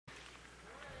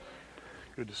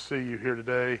Good to see you here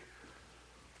today.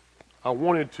 I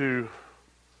wanted to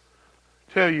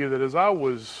tell you that as I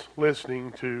was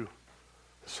listening to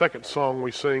the second song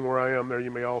we sing, Where I Am, There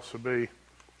You May Also Be,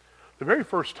 the very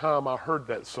first time I heard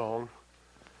that song,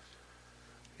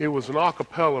 it was an a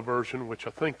cappella version, which I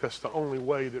think that's the only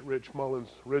way that Rich Mullins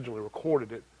originally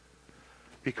recorded it,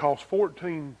 because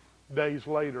 14 days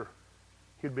later,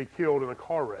 he'd be killed in a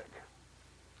car wreck.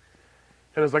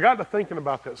 And as I got to thinking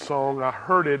about that song, I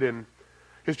heard it, and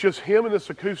it's just him and this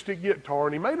acoustic guitar,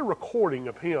 and he made a recording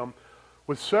of him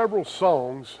with several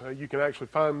songs. You can actually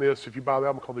find this if you buy the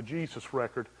album called The Jesus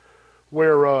Record,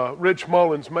 where Rich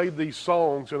Mullins made these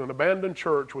songs in an abandoned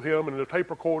church with him and a tape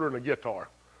recorder and a guitar.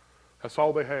 That's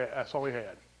all they had. That's all he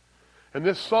had. And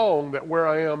this song, that Where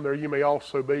I Am, There You May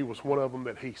Also Be, was one of them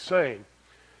that he sang.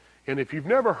 And if you've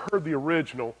never heard the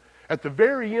original, at the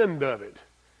very end of it,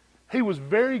 he was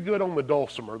very good on the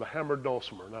dulcimer, the hammered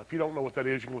dulcimer. Now, if you don't know what that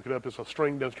is, you can look it up. It's a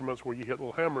stringed instrument where you hit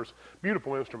little hammers.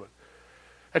 Beautiful instrument.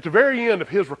 At the very end of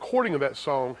his recording of that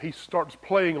song, he starts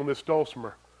playing on this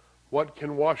dulcimer. What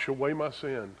can wash away my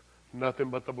sin? Nothing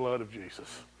but the blood of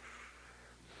Jesus.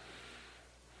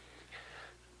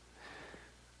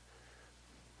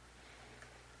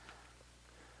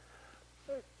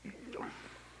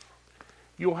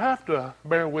 You'll have to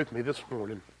bear with me this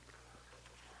morning.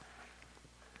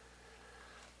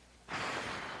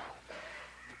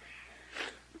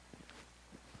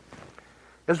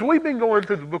 As we've been going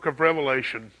through the book of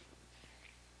Revelation,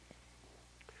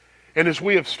 and as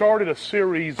we have started a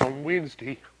series on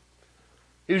Wednesday,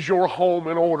 Is Your Home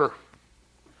in Order?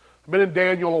 I've been in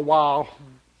Daniel a while,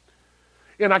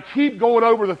 and I keep going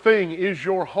over the thing, is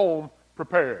your home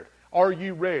prepared? Are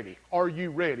you ready? Are you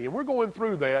ready? And we're going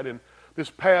through that, and this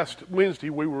past Wednesday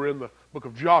we were in the book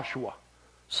of Joshua,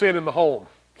 sin in the home,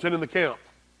 sin in the camp.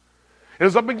 And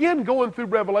as I begin going through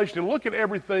Revelation and look at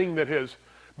everything that has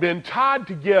been tied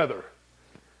together,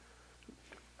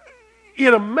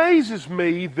 it amazes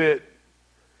me that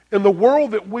in the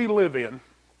world that we live in,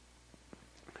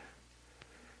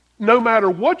 no matter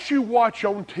what you watch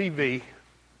on TV,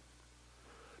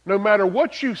 no matter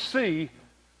what you see,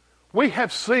 we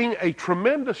have seen a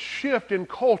tremendous shift in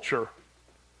culture.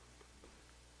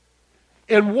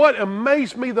 And what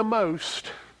amazed me the most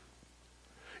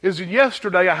is that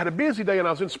yesterday I had a busy day and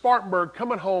I was in Spartanburg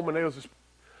coming home, and there was this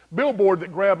billboard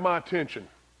that grabbed my attention.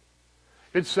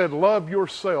 It said, love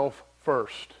yourself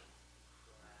first.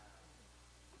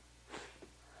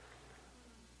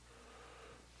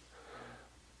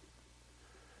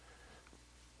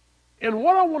 And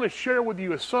what I want to share with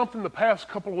you is something the past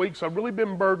couple of weeks I've really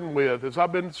been burdened with as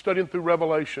I've been studying through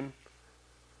Revelation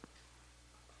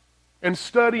and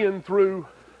studying through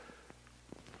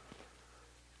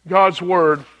God's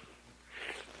Word.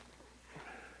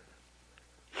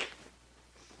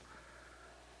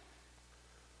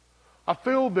 I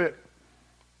feel that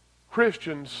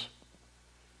Christians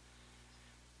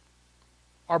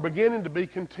are beginning to be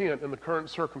content in the current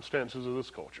circumstances of this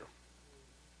culture.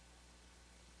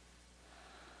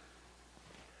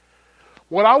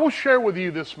 What I will share with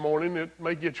you this morning, it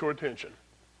may get your attention,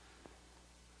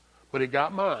 but it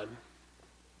got mine.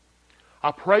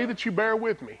 I pray that you bear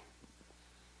with me.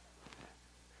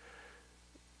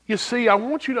 You see, I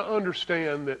want you to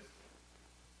understand that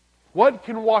what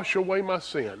can wash away my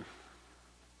sin?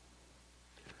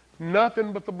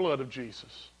 Nothing but the blood of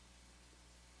Jesus.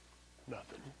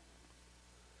 Nothing.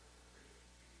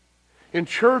 And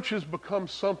church has become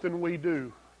something we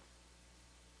do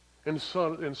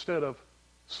instead of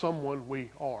someone we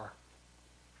are.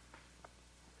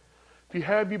 If you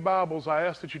have your Bibles, I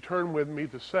ask that you turn with me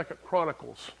to 2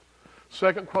 Chronicles.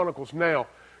 2 Chronicles. Now,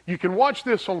 you can watch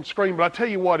this on screen, but I tell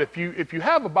you what, if you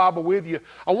have a Bible with you,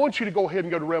 I want you to go ahead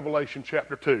and go to Revelation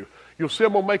chapter 2. You'll see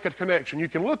I'm going to make a connection. You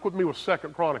can look with me with 2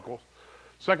 Chronicles.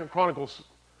 2 Chronicles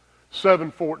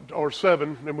 7,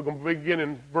 and we're going to begin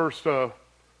in verse, we're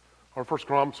going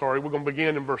to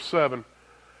begin in verse 7.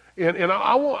 And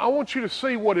I want you to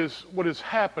see what is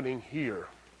happening here.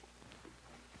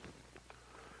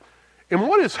 And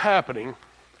what is happening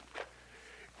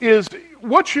is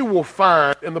what you will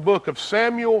find in the book of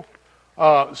Samuel,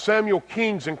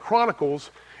 Kings, and Chronicles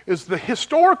is the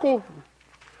historical,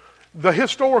 and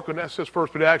that says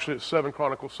first, but actually it's 2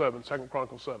 Chronicles 7.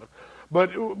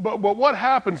 But what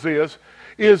happens is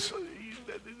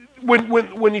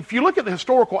when if you look at the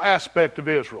historical aspect of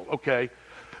Israel, okay,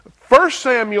 1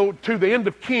 Samuel to the end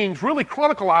of Kings really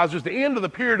chronicalizes the end of the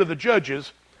period of the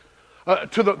judges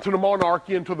to the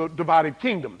monarchy and to the divided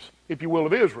kingdoms, if you will,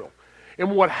 of Israel.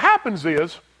 And what happens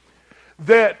is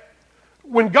that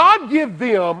when God gives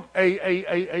them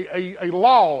a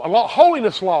law,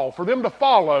 holiness law for them to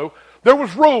follow, There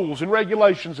was rules and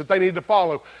regulations that they needed to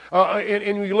follow.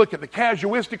 And you look at the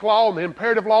casuistic law and the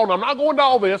imperative law, and I'm not going to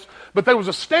all this, but there was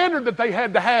a standard that they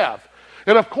had to have.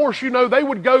 And of course, you know, they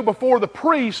would go before the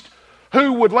priest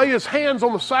who would lay his hands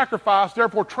on the sacrifice,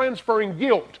 therefore transferring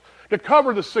guilt to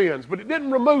cover the sins, but it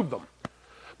didn't remove them.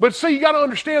 But see, you got to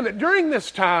understand that during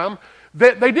this time,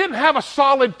 that they didn't have a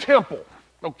solid temple,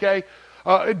 okay?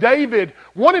 David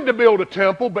wanted to build a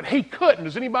temple, but he couldn't.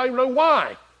 Does anybody know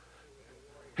why?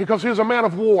 Because he was a man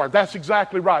of war. That's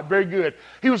exactly right. Very good.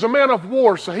 He was a man of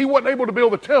war, so he wasn't able to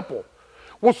build a temple.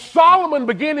 Well, Solomon,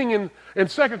 beginning in 2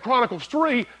 Chronicles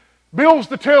 3, builds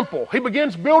the temple. He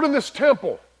begins building this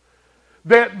temple.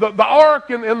 That the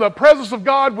ark and the presence of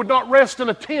God would not rest in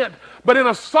a tent, but in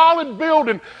a solid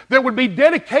building that would be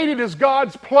dedicated as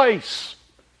God's place.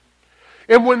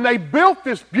 And when they built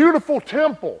this beautiful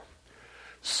temple,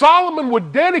 Solomon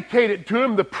would dedicate it to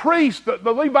him. The priests,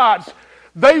 the Levites,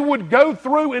 they would go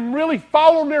through and really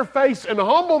fall on their face and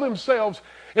humble themselves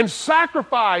and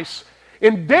sacrifice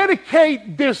and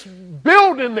dedicate this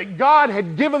building that God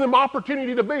had given them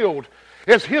opportunity to build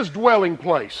as his dwelling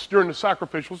place during the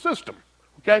sacrificial system.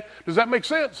 Okay? Does that make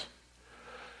sense?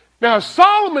 Now, as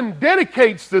Solomon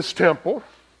dedicates this temple,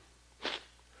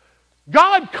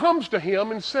 God comes to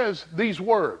him and says these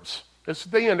words. It's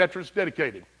at the end after it's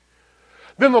dedicated.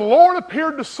 Then the Lord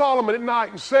appeared to Solomon at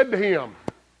night and said to him,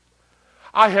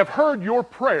 I have heard your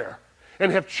prayer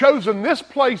and have chosen this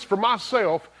place for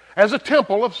myself as a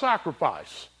temple of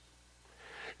sacrifice.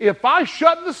 If I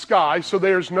shut the sky so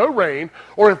there's no rain,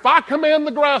 or if I command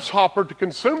the grasshopper to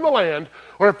consume the land,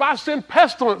 or if I send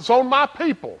pestilence on my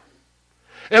people,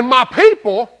 and my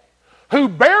people who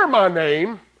bear my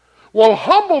name will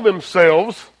humble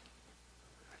themselves,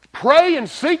 pray and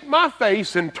seek my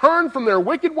face, and turn from their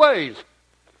wicked ways,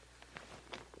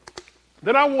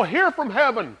 then I will hear from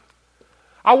heaven.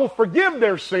 I will forgive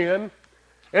their sin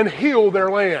and heal their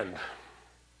land.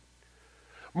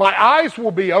 My eyes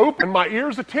will be open and my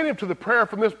ears attentive to the prayer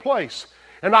from this place.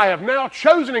 And I have now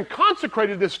chosen and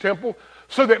consecrated this temple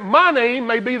so that my name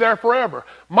may be there forever.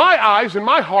 My eyes and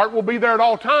my heart will be there at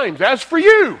all times. As for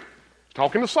you,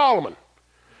 talking to Solomon,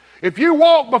 if you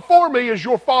walk before me as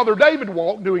your father David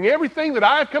walked, doing everything that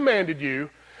I have commanded you,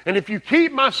 and if you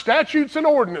keep my statutes and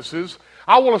ordinances,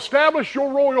 I will establish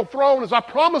your royal throne as I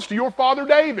promised to your father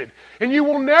David, and you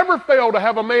will never fail to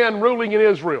have a man ruling in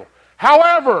Israel.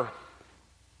 However,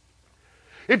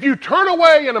 if you turn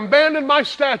away and abandon my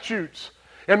statutes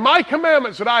and my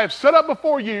commandments that I have set up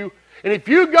before you, and if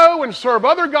you go and serve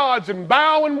other gods and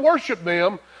bow and worship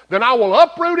them, then I will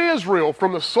uproot Israel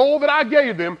from the soil that I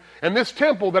gave them, and this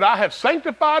temple that I have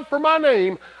sanctified for my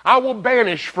name, I will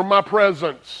banish from my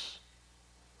presence.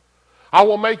 I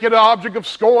will make it an object of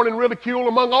scorn and ridicule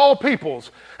among all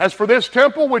peoples. As for this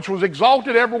temple which was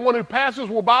exalted, everyone who passes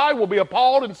by will be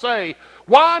appalled and say,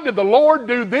 why did the Lord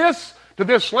do this to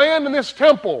this land and this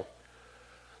temple?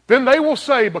 Then they will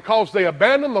say, because they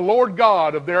abandoned the Lord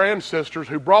God of their ancestors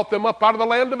who brought them up out of the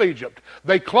land of Egypt.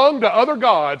 They clung to other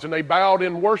gods and they bowed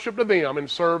in worship to them and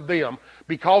served them.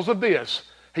 Because of this,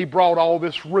 he brought all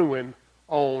this ruin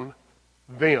on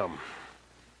them.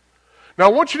 Now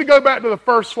I want you to go back to the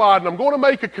first slide, and I'm going to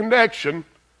make a connection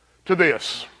to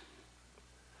this.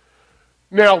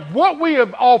 Now, what we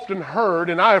have often heard,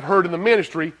 and I have heard in the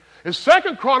ministry, is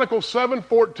 2 Chronicles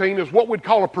 7:14 is what we'd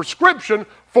call a prescription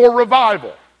for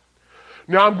revival.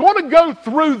 Now, I'm going to go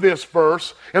through this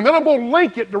verse, and then I'm going to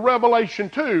link it to Revelation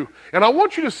 2, and I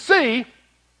want you to see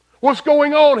what's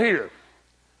going on here.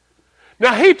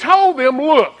 Now, he told them,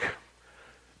 look,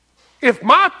 if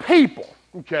my people,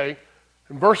 okay,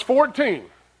 in verse 14,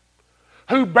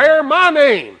 who bear my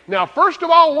name. Now, first of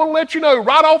all, I want to let you know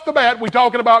right off the bat, we're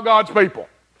talking about God's people.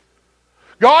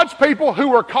 God's people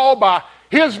who are called by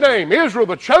his name, Israel,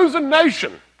 the chosen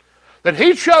nation that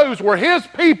he chose were his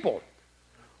people.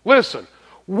 Listen,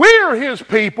 we're his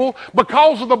people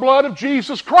because of the blood of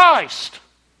Jesus Christ.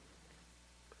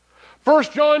 1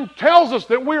 John tells us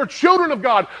that we are children of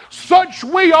God. Such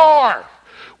we are.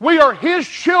 We are his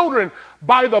children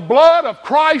by the blood of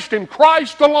Christ and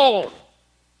Christ alone.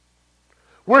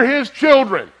 We're his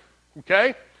children.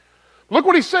 Okay? Look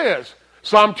what he says.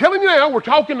 So I'm telling you now, we're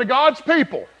talking to God's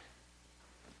people.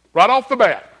 Right off the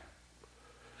bat.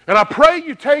 And I pray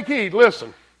you take heed.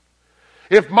 Listen.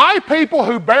 If my people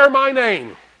who bear my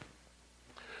name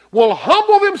will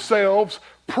humble themselves,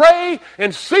 pray,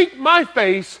 and seek my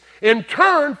face, and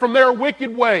turn from their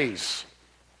wicked ways.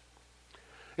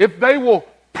 If they will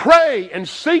pray and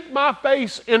seek my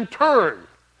face in turn,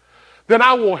 then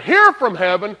I will hear from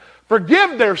heaven,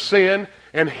 forgive their sin,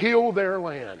 and heal their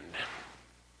land.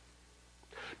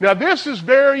 Now this is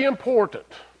very important.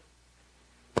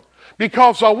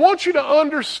 because I want you to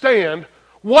understand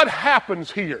what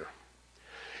happens here.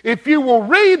 If you will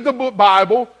read the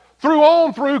Bible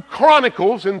through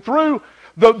Chronicles and through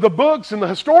the books and the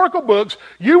historical books,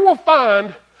 you will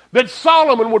find that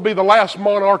Solomon would be the last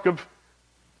monarch of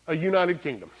a united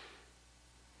kingdom.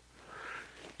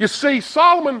 You see,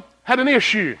 Solomon had an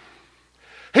issue.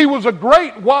 He was a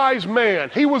great wise man.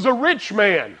 He was a rich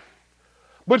man.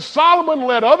 But Solomon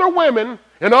let other women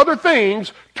and other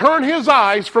things turn his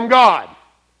eyes from God.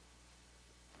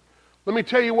 Let me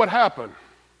tell you what happened.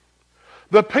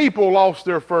 The people lost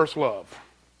their first love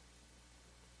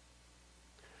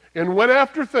and went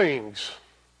after things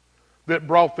that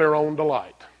brought their own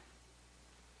delight.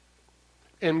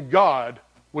 And God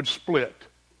would split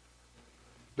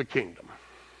the kingdom.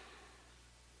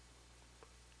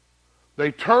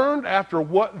 They turned after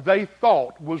what they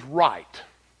thought was right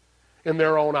in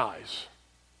their own eyes.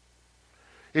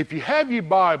 If you have your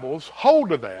Bibles, hold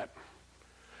to that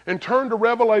and turn to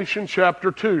Revelation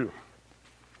chapter 2.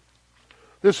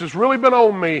 This has really been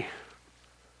on me.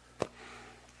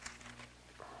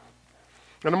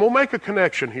 And I'm going to make a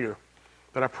connection here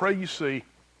that I pray you see.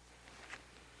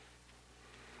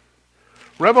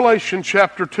 Revelation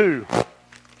chapter 2.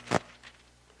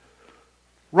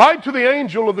 Write to the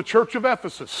angel of the church of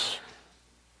Ephesus.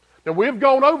 Now, we have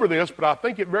gone over this, but I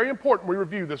think it's very important we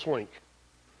review this link.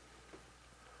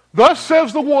 Thus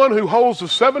says the one who holds the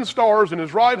 7 stars in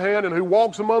his right hand and who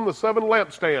walks among the 7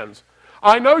 lampstands.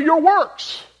 I know your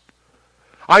works.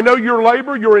 I know your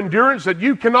labor, your endurance, that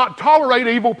you cannot tolerate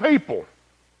evil people.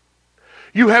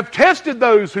 You have tested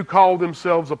those who call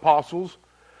themselves apostles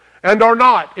and are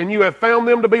not, and you have found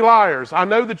them to be liars. I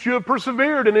know that you have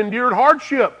persevered and endured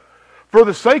hardship for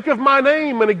the sake of my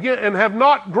name and have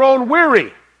not grown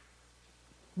weary.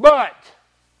 But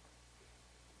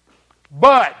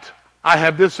I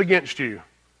have this against you.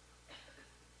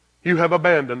 You have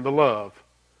abandoned the love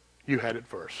you had at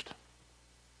first.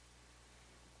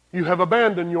 You have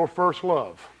abandoned your first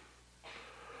love.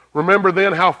 Remember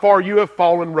then how far you have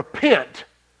fallen. Repent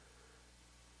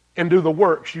and do the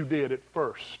works you did at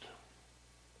first.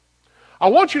 I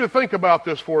want you to think about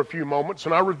this for a few moments,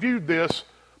 and I reviewed this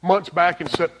months back in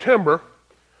September.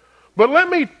 But let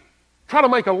me try to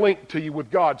make a link to you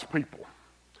with God's people.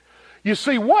 You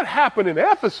see, what happened in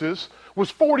Ephesus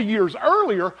was 40 years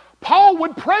earlier. Paul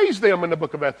would praise them in the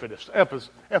book of Ephesians.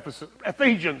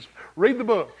 Read the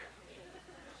book.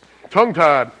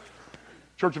 Tongue-tied.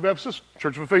 Church of Ephesus,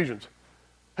 Church of Ephesians.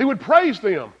 He would praise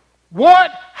them.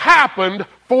 What happened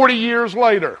 40 years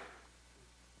later?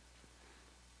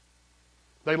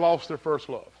 They lost their first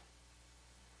love.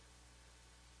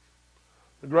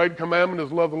 The great commandment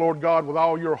is love the Lord God with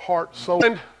all your heart, soul,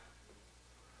 and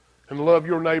love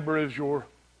your neighbor as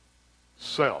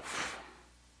yourself.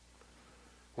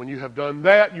 When you have done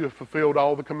that, you have fulfilled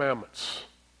all the commandments.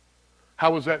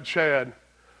 How was that, Chad?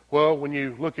 Well, when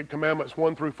you look at commandments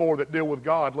 1 through 4 that deal with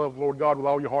God, love the Lord God with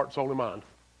all your heart, soul, and mind.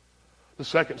 The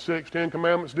second 6, 10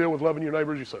 commandments deal with loving your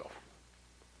neighbor as yourself.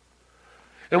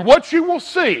 And what you will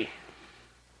see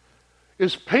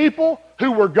is people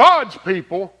who were God's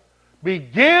people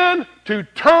began to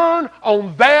turn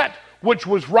on that which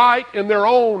was right in their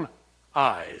own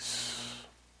eyes.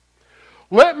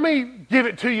 Let me give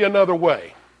it to you another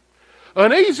way.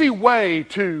 An easy way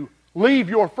to leave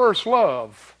your first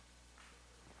love.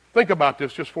 Think about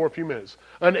this just for a few minutes.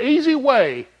 An easy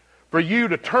way for you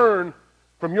to turn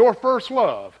from your first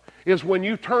love is when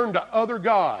you turn to other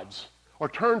gods, or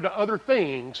turn to other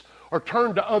things, or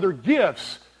turn to other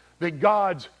gifts that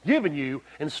God's given you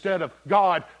instead of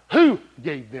God who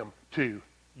gave them to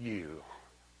you.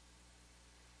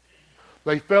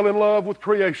 They fell in love with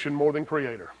creation more than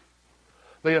Creator.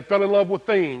 They have fell in love with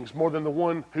things more than the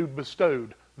one who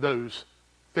bestowed those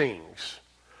things.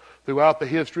 Throughout the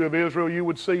history of Israel, you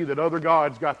would see that other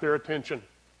gods got their attention.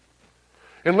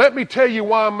 And let me tell you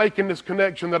why I'm making this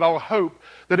connection that I'll hope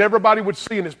that everybody would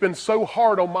see, and it's been so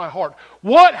hard on my heart.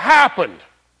 What happened?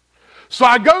 So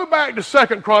I go back to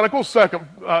 2 Chronicles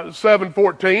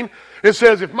 7:14. It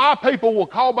says, if my people will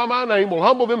call by my name, will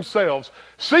humble themselves,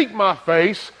 seek my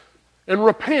face, and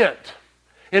repent,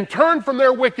 and turn from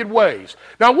their wicked ways.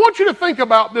 Now I want you to think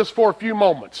about this for a few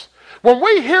moments. When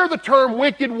we hear the term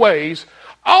wicked ways,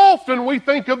 often we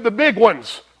think of the big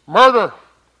ones: murder,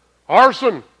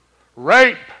 arson,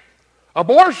 rape,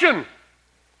 abortion.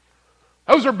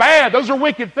 Those are bad. Those are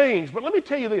wicked things. But let me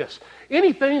tell you this.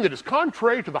 Anything that is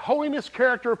contrary to the holiness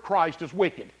character of Christ is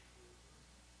wicked.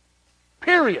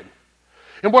 Period.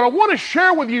 And what I want to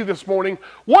share with you this morning,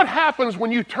 what happens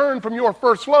when you turn from your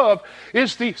first love,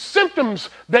 is the symptoms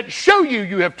that show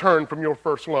you have turned from your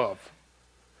first love.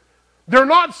 They're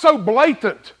not so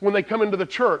blatant when they come into the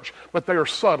church, but they are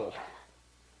subtle.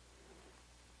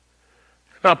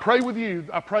 Now, I pray with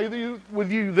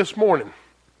you this morning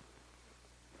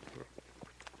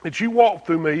that you walk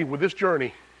through me with this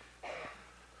journey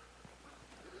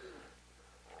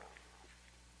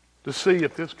to see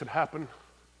if this could happen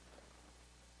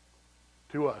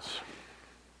to us.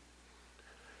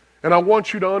 And I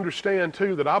want you to understand,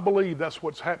 too, that I believe that's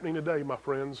what's happening today, my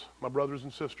friends, my brothers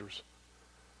and sisters.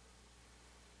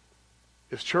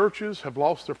 Is churches have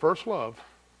lost their first love,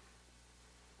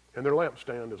 and their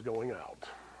lampstand is going out.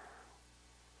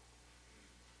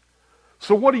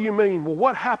 So what do you mean? Well,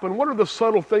 what happened? What are the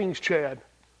subtle things, Chad,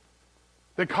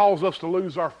 that cause us to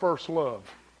lose our first love?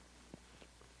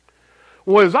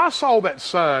 Well, as I saw that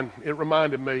sign, it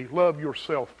reminded me, love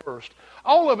yourself first.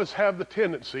 All of us have the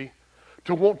tendency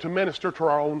to want to minister to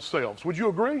our own selves. Would you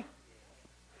agree?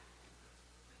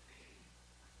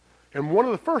 And one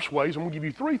of the first ways, I'm going to give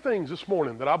you 3 things this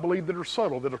morning that I believe that are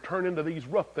subtle, that will turn into these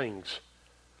rough things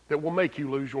that will make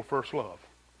you lose your first love.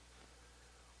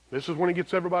 This is when it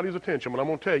gets everybody's attention, but I'm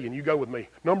going to tell you, and you go with me.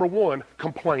 Number 1,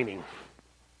 complaining.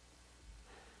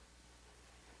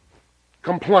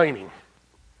 Complaining.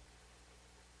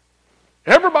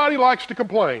 Everybody likes to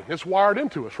complain. It's wired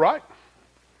into us, right?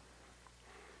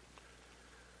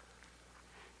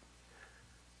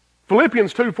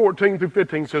 Philippians 2:14 through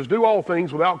 15 says, do all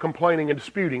things without complaining and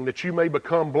disputing, that you may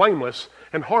become blameless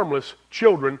and harmless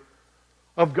children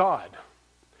of God.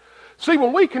 See,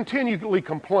 when we continually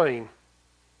complain,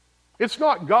 it's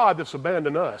not God that's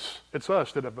abandoned us. It's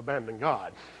us that have abandoned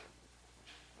God.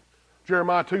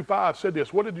 Jeremiah 2:5 said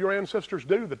this, what did your ancestors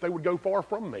do that they would go far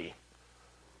from me?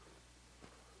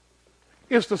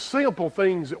 It's the simple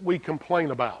things that we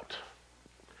complain about.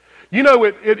 You know,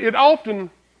 it often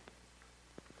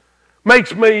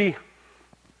makes me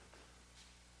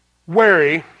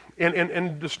wary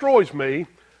and destroys me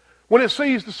when it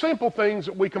sees the simple things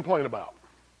that we complain about.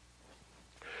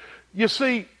 You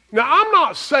see, now I'm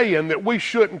not saying that we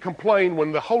shouldn't complain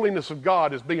when the holiness of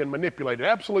God is being manipulated.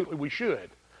 Absolutely we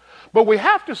should. But we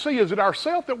have to see, is it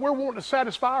ourselves that we're wanting to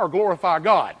satisfy or glorify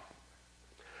God?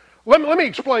 Let me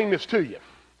explain this to you.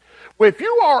 If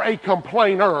you are a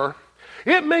complainer,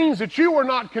 it means that you are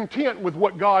not content with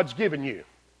what God's given you.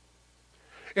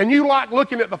 And you like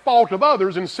looking at the fault of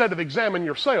others instead of examining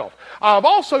yourself. I've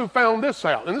also found this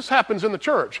out, and this happens in the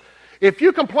church. If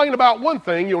you complain about one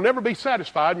thing, you'll never be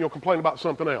satisfied, and you'll complain about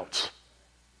something else.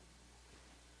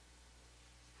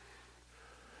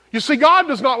 You see, God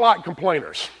does not like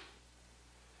complainers.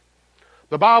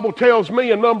 The Bible tells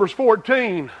me in Numbers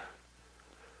 14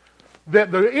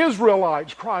 that the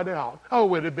Israelites cried out, oh, it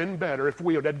would have been better if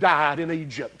we would have died in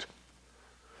Egypt.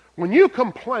 When you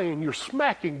complain, you're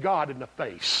smacking God in the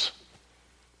face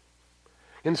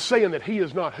and saying that He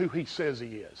is not who He says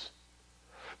He is.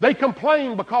 They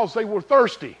complained because they were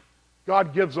thirsty.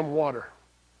 God gives them water.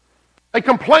 They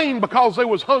complained because they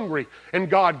was hungry, and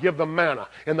God gave them manna.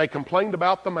 And they complained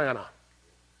about the manna.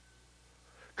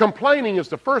 Complaining is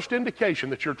the first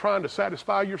indication that you're trying to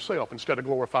satisfy yourself instead of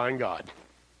glorifying God.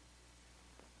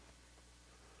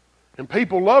 And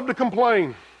people love to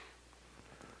complain.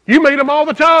 You meet them all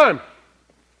the time.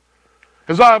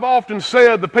 As I've often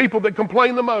said, the people that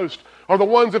complain the most are the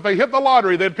ones, if they hit the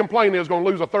lottery, they'd complain they was going to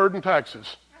lose 1/3 in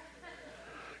taxes.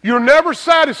 You're never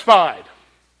satisfied.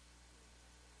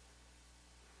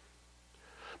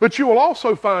 But you will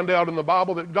also find out in the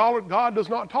Bible that God does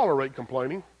not tolerate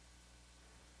complaining.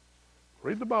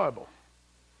 Read the Bible.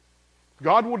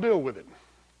 God will deal with it.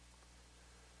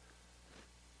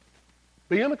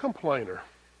 Being a complainer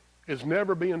is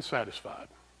never being satisfied.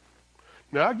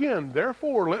 Now again,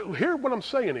 therefore, here what I'm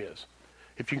saying is,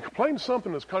 if you complain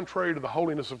something that's contrary to the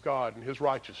holiness of God and His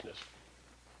righteousness,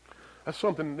 that's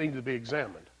something that needs to be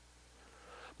examined.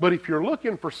 But if you're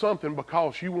looking for something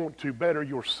because you want to better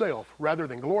yourself rather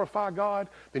than glorify God,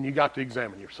 then you got to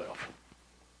examine yourself.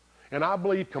 And I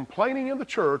believe complaining in the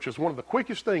church is one of the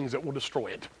quickest things that will destroy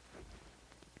it.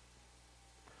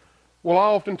 Well, I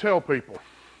often tell people,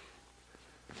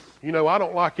 you know, I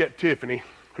don't like that Tiffany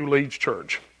who leads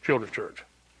church, children's church.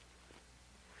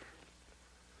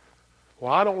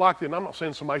 Well, I don't like that, and I'm not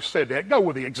saying somebody said that. Go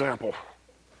with the example.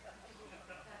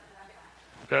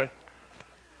 Okay?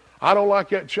 I don't like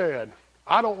that Chad.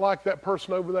 I don't like that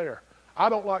person over there. I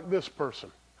don't like this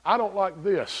person. I don't like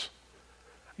this.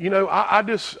 You know, I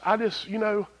just, you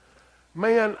know,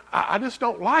 man, I just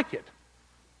don't like it.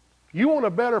 You want a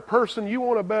better person, you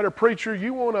want a better preacher,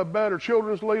 you want a better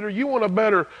children's leader, you want a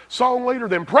better song leader,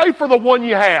 then pray for the one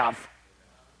you have.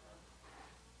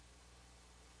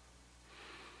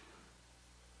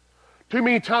 Too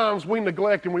many times we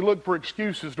neglect and we look for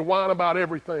excuses to whine about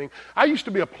everything. I used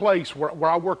to be a place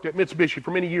where I worked at Mitsubishi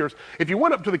for many years. If you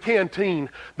went up to the canteen,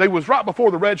 they was right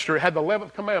before the register. It had the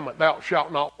 11th commandment, thou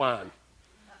shalt not whine.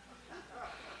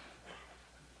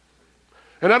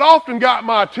 And that often got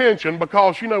my attention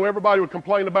because, everybody would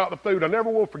complain about the food. I never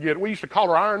will forget it. We used to call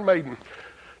her Iron Maiden.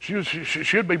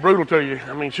 She'd be brutal to you.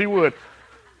 I mean, she would.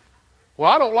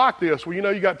 Well, I don't like this. Well,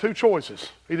 you got two choices.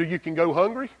 Either you can go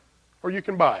hungry or you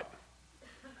can buy it.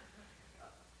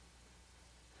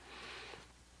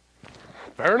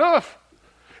 Fair enough.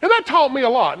 And that taught me a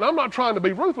lot. And I'm not trying to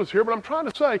be ruthless here, but I'm trying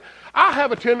to say I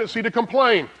have a tendency to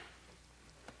complain.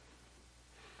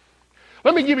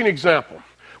 Let me give you an example.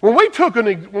 When we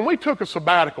took a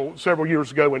sabbatical several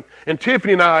years ago, and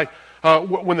Tiffany and I,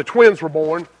 when the twins were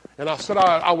born, and I said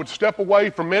I would step away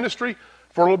from ministry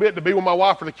for a little bit to be with my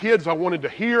wife or the kids. I wanted to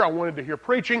hear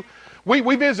preaching.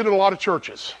 We visited a lot of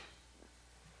churches.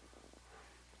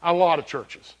 A lot of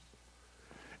churches.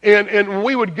 And when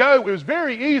we would go, it was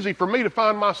very easy for me to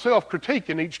find myself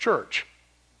critiquing each church.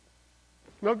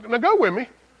 Now go with me,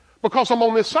 because I'm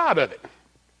on this side of it.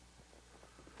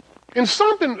 And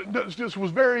something that just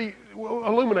was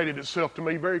illuminated itself to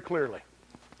me very clearly.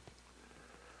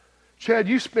 Chad,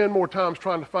 you spend more time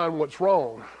trying to find what's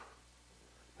wrong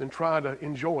than try to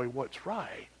enjoy what's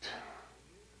right.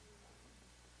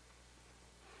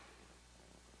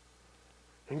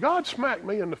 And God smacked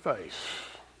me in the face.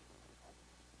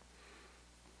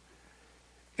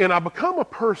 And I become a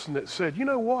person that said, you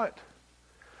know what?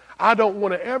 I don't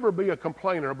want to ever be a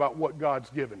complainer about what God's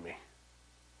given me.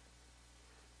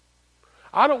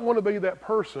 I don't want to be that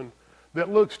person that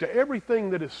looks to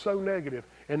everything that is so negative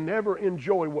and never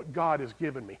enjoy what God has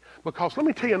given me. Because let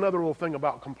me tell you another little thing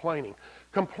about complaining.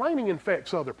 Complaining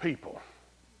infects other people.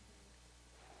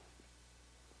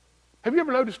 Have you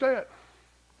ever noticed that?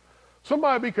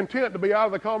 Somebody be content to be out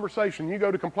of the conversation. You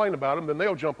go to complain about them, then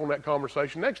they'll jump on that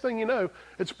conversation. Next thing you know,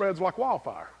 it spreads like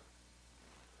wildfire.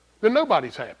 Then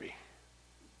nobody's happy.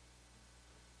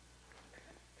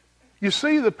 You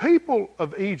see, the people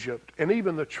of Egypt and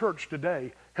even the church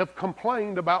today have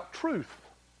complained about truth.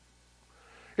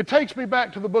 It takes me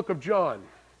back to the book of John.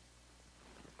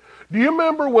 Do you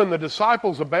remember when the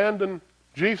disciples abandoned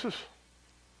Jesus?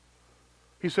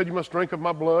 He said, you must drink of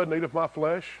my blood and eat of my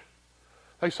flesh.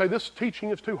 They say, this teaching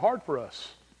is too hard for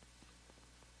us.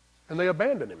 And they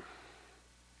abandoned him.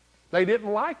 They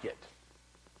didn't like it.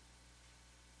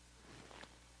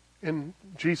 And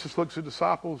Jesus looks at the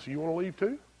disciples, you want to leave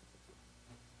too?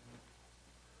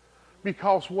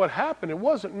 Because what happened, it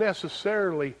wasn't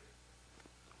necessarily,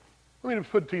 let me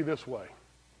put it to you this way.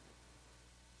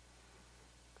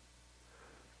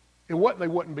 It wasn't they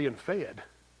wasn't being fed.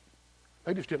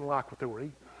 They just didn't like what they were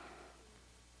eating.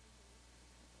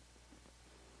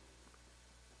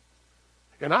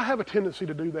 And I have a tendency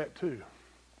to do that too.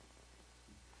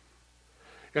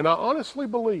 And I honestly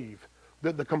believe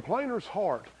that the complainer's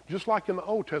heart, just like in the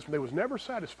Old Testament, they was never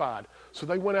satisfied, so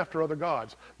they went after other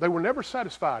gods. They were never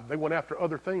satisfied. They went after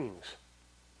other things.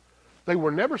 They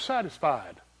were never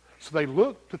satisfied, so they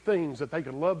looked to things that they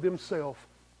could love themselves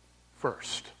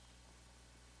first.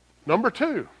 Number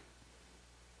two,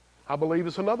 I believe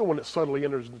is another one that subtly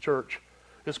enters the church.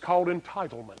 It's called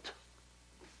entitlement.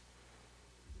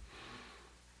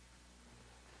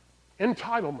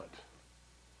 Entitlement.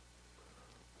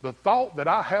 The thought that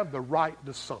I have the right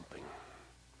to something.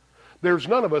 There's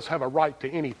none of us have a right to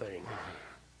anything.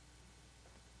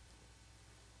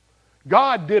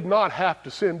 God did not have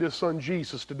to send his son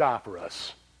Jesus to die for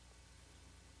us.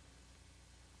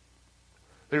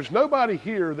 There's nobody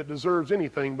here that deserves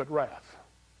anything but wrath.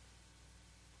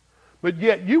 But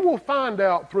yet you will find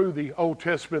out through the Old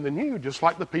Testament and the New, just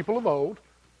like the people of old,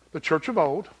 the church of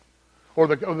old, or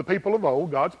the people of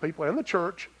old, God's people and the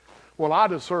church, well, I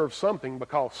deserve something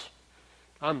because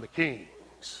I'm the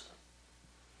king's.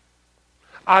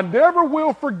 I never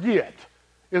will forget,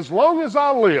 as long as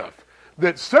I live,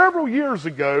 that several years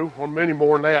ago, or many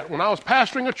more than that, when I was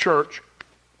pastoring a church,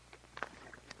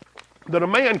 that a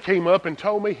man came up and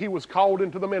told me he was called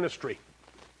into the ministry.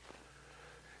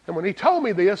 And when he told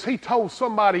me this, he told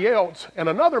somebody else, and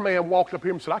another man walked up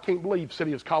here and said, I can't believe he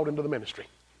was called into the ministry.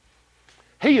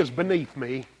 He is beneath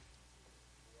me.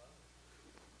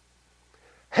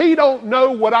 He don't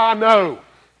know what I know.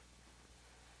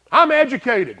 I'm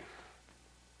educated.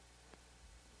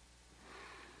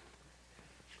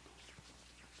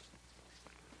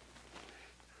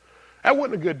 That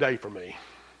wasn't a good day for me.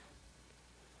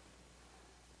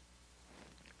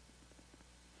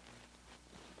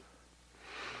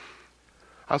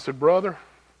 I said, brother,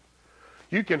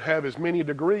 you can have as many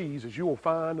degrees as you will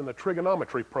find in the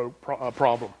trigonometry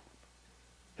problem.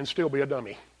 and still be a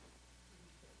dummy.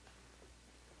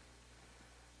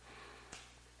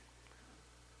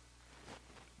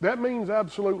 That means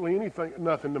absolutely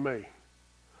nothing to me.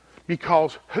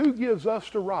 Because who gives us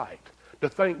the right to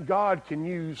think God can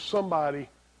use somebody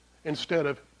instead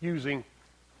of using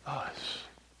us?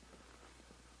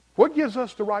 What gives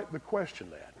us the right to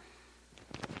question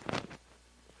that?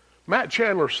 Matt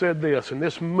Chandler said this, and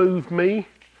this moved me.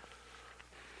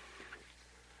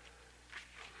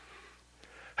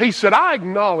 He said, I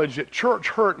acknowledge that church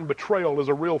hurt and betrayal is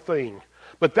a real thing,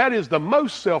 but that is the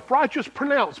most self-righteous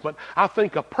pronouncement I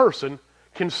think a person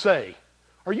can say.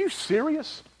 Are you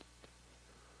serious?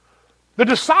 The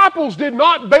disciples did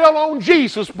not bail on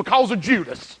Jesus because of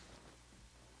Judas.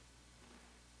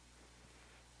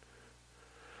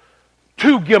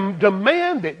 To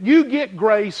demand that you get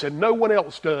grace and no one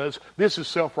else does, this is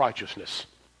self-righteousness.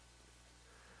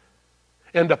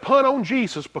 And to punt on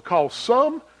Jesus because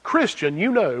some Christian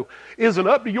you know isn't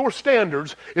up to your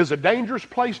standards is a dangerous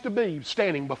place to be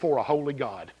standing before a holy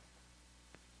God.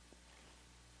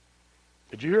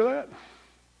 Did you hear that?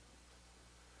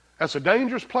 That's a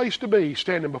dangerous place to be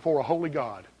standing before a holy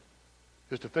God,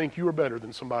 is to think you are better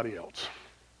than somebody else.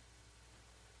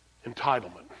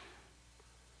 Entitlement.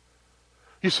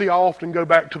 You see, I often go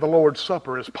back to the Lord's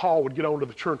Supper as Paul would get on to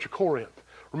the church of Corinth.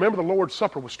 Remember, the Lord's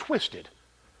Supper was twisted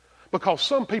because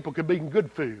some people could bring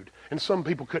good food and some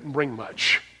people couldn't bring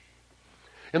much.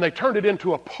 And they turned it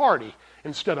into a party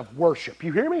instead of worship.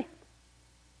 You hear me?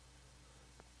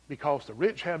 Because the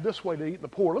rich have this way to eat and the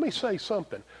poor. Let me say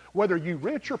something. Whether you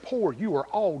rich or poor, you are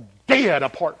all dead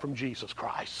apart from Jesus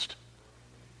Christ.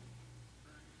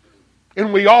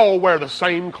 And we all wear the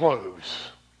same clothes.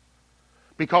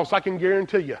 Because I can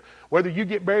guarantee you, whether you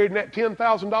get buried in that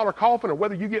 $10,000 coffin or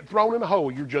whether you get thrown in a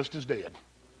hole, you're just as dead.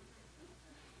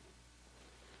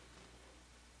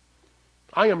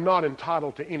 I am not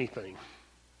entitled to anything.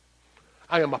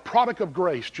 I am a product of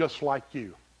grace just like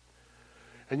you.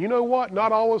 And you know what?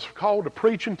 Not all of us are called to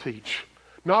preach and teach.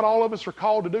 Not all of us are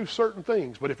called to do certain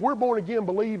things. But if we're born again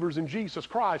believers in Jesus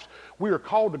Christ, we are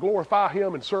called to glorify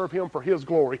Him and serve Him for His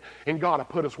glory. And God will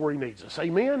put us where He needs us.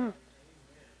 Amen?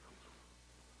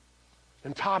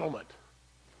 Entitlement.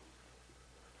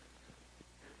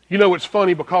 You know, it's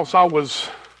funny because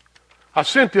I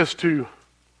sent this to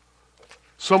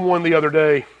someone the other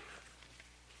day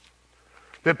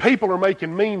that people are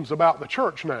making memes about the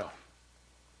church now.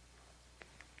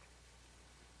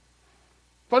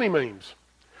 Funny memes.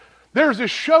 There's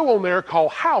this show on there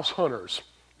called House Hunters.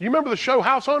 You remember the show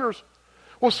House Hunters?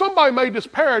 Well, somebody made this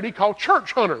parody called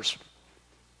Church Hunters.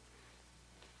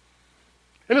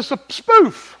 And it's a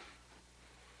spoof.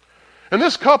 And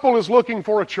this couple is looking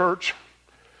for a church.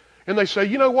 And they say,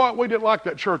 you know what? We didn't like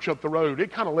that church up the road.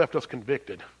 It kind of left us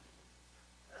convicted.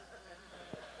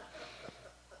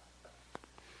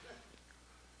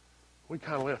 We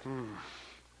kind of left,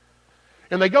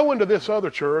 And they go into this other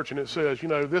church, and it says, you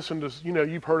know, this and this, you know,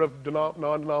 you've heard of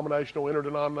non-denominational,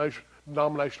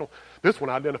 interdenominational. This one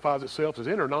identifies itself as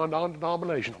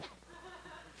non-denominational.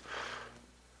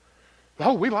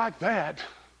 Oh, we like that.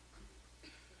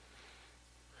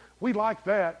 We like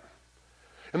that.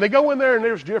 And they go in there, and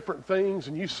there's different things,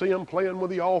 and you see them playing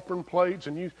with the offering plates,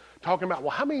 and you talking about,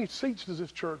 well, how many seats does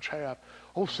this church have?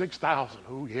 Oh, 6,000.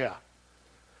 Oh, yeah.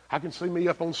 I can see me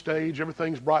up on stage.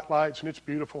 Everything's bright lights, and it's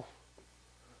beautiful.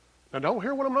 Now, don't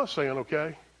hear what I'm not saying,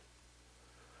 okay?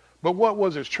 But what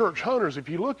was as church hunters, if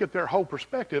you look at their whole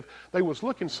perspective, they was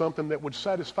looking something that would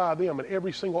satisfy them in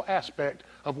every single aspect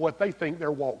of what they think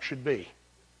their walk should be.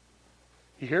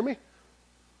 You hear me?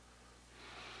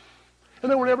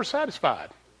 And they were never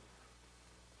satisfied.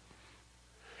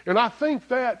 And I think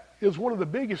that is one of the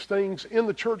biggest things in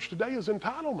the church today is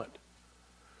entitlement.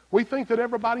 We think that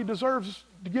everybody deserves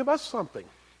to give us something.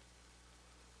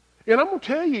 And I'm going to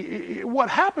tell you, what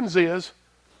happens is,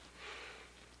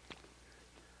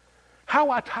 how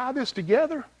I tie this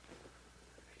together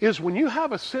is when you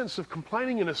have a sense of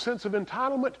complaining and a sense of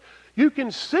entitlement, you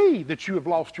can see that you have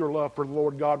lost your love for the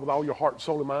Lord God with all your heart,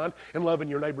 soul, and mind, and loving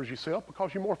your neighbor as yourself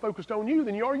because you're more focused on you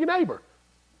than you are your neighbor.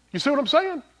 You see what I'm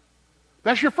saying?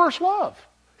 That's your first love.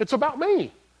 It's about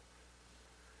me.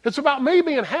 It's about me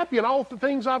being happy in all the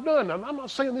things I've done. Now, I'm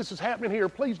not saying this is happening here.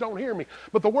 Please don't hear me.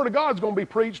 But the Word of God's going to be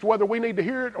preached whether we need to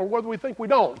hear it or whether we think we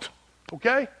don't.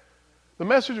 Okay? The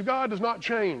message of God does not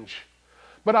change.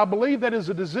 But I believe that is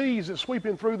a disease that's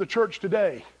sweeping through the church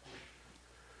today.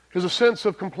 Is a sense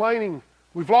of complaining.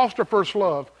 We've lost our first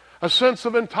love. A sense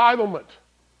of entitlement.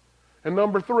 And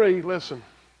number 3, listen.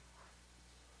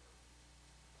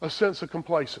 A sense of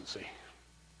complacency.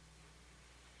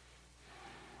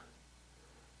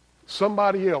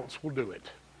 Somebody else will do it.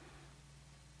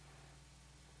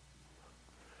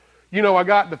 You know, I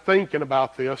got to thinking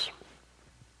about this.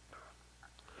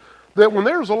 That when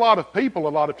there's a lot of people, a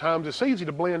lot of times, it's easy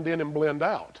to blend in and blend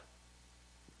out.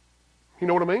 You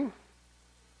know what I mean?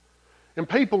 And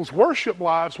people's worship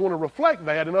lives want to reflect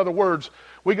that. In other words,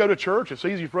 we go to church, it's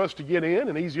easy for us to get in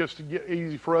and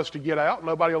easy for us to get out.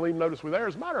 Nobody will even notice we're there.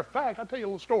 As a matter of fact, I'll tell you a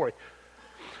little story.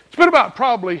 It's been about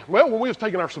when we was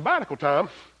taking our sabbatical time,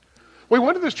 we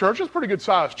went to this church. It's a pretty good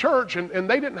sized church, and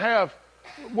they didn't have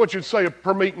what you'd say a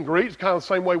per meet and greet. It's kind of the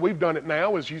same way we've done it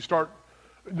now as you start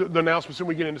the announcements and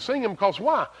we get into singing. Because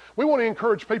why? We want to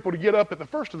encourage people to get up at the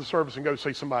first of the service and go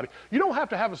see somebody. You don't have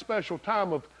to have a special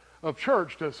time of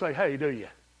church to say, hey, do you?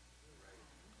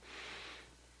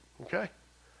 Okay?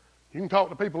 You can talk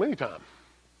to people anytime.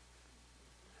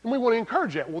 And we want to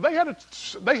encourage that. Well, they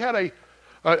had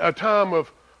a time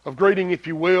of greeting, if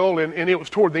you will, and it was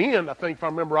toward the end, I think, if I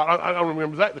remember right. I don't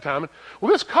remember exactly the timing.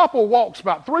 Well, this couple walks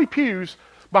about 3 pews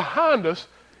behind us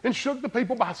and shook the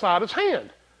people beside his hand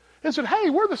and said, hey,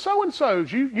 we're the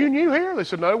so-and-sos. You new here? They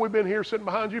said, no, we've been here sitting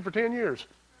behind you for 10 years.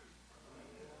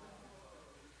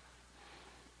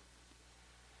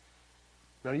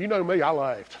 Now, you know me, I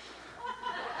laughed.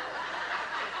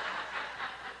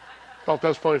 Thought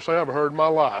that's the funniest thing I ever heard in my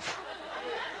life.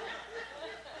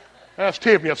 Asked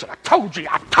Tiffany, I said, I told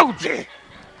you.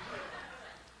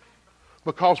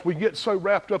 Because we get so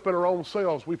wrapped up in our own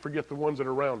selves, we forget the ones that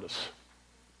are around us.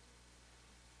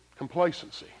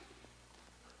 Complacency.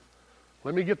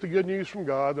 Let me get the good news from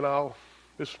God, then I'll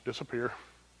just disappear.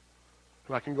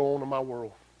 And I can go on to my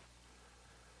world.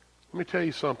 Let me tell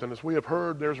you something. As we have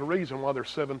heard, there's a reason why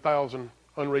there's 7,000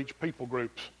 unreached people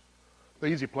groups. The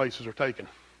easy places are taken.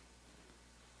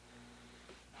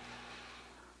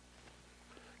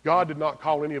 God did not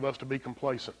call any of us to be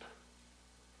complacent.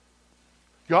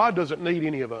 God doesn't need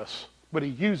any of us, but He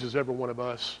uses every one of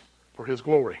us for His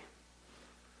glory.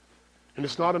 And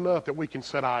it's not enough that we can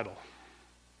sit idle.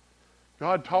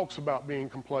 God talks about being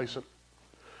complacent.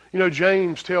 You know,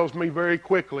 James tells me very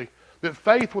quickly that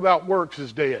faith without works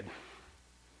is dead.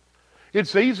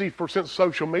 It's easy since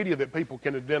social media, that people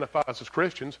can identify us as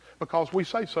Christians because we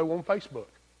say so on Facebook.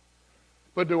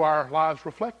 But do our lives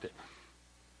reflect it?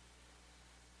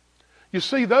 You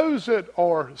see, those that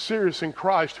are serious in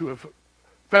Christ who have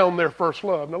found their first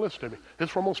love, now listen to me, this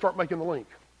is where I'm going to start making the link.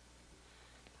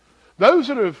 Those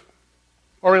that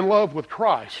are in love with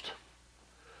Christ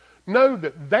know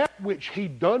that which He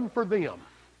done for them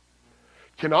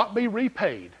cannot be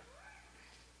repaid.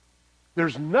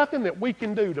 There's nothing that we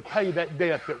can do to pay that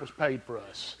debt that was paid for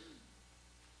us.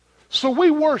 So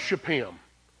we worship Him.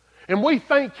 And we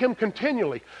thank Him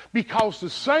continually because the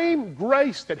same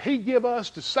grace that He give us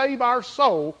to save our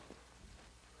soul,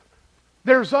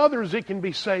 there's others that can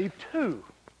be saved too.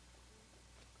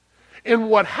 And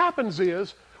what happens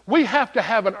is we have to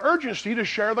have an urgency to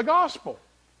share the gospel.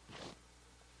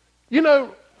 You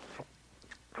know,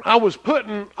 I was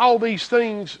putting all these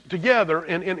things together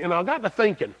and I got to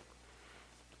thinking.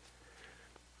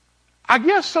 I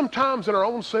guess sometimes in our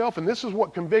own self, and this is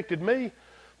what convicted me,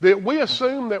 that we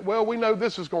assume that, well, we know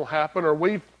this is going to happen, or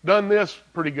we've done this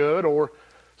pretty good, or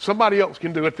somebody else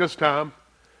can do it this time.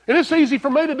 And it's easy for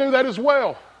me to do that as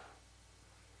well.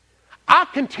 I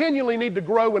continually need to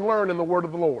grow and learn in the Word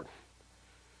of the Lord.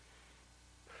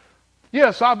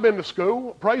 Yes, I've been to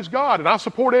school, praise God, and I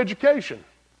support education.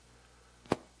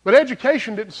 But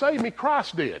education didn't save me,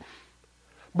 Christ did.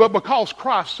 But because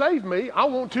Christ saved me, I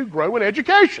want to grow in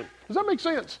education. Does that make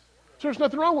sense? So there's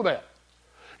nothing wrong with that.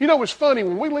 You know, it's funny,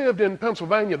 when we lived in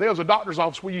Pennsylvania, there was a doctor's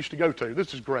office we used to go to.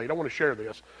 This is great. I want to share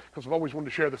this because I've always wanted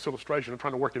to share this illustration. I'm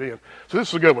trying to work it in. So this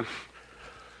is a good one.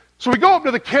 So we go up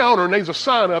to the counter and there's a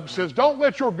sign up that says, don't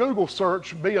let your Google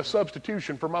search be a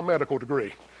substitution for my medical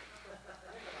degree.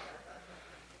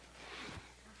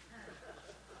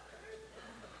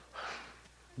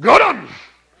 Good 'un!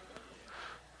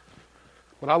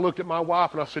 But I looked at my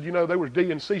wife and I said, you know, there was D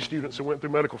and C students that went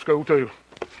through medical school too.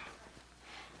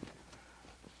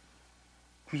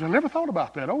 She said, I never thought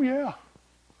about that. Oh, yeah.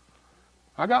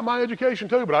 I got my education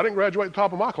too, but I didn't graduate at the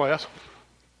top of my class.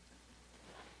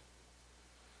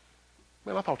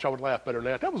 Man, I thought y'all would laugh better than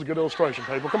that. That was a good illustration,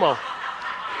 people. Come on.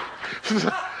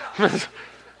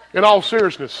 In all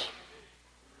seriousness,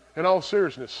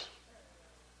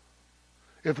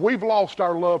 if we've lost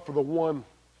our love for the one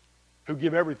who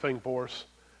give everything for us,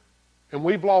 and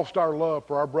we've lost our love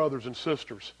for our brothers and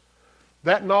sisters,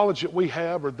 that knowledge that we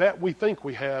have or that we think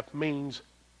we have means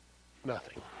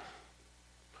nothing.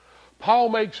 Paul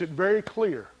makes it very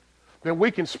clear that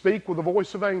we can speak with the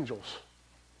voice of angels.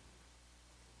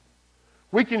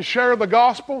 We can share the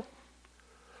gospel.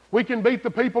 We can beat the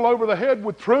people over the head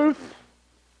with truth.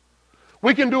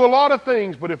 We can do a lot of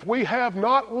things, but if we have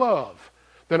not love,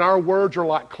 then our words are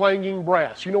like clanging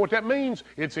brass. You know what that means?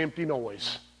 It's empty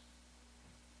noise.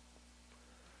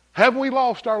 Have we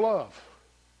lost our love?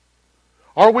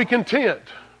 Are we content?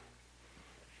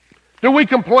 Do we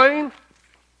complain?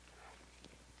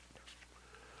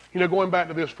 You know, going back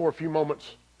to this for a few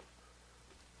moments,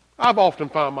 I've often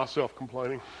found myself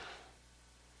complaining.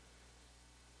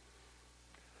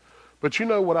 But you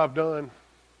know what I've done?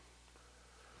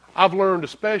 I've learned,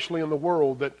 especially in the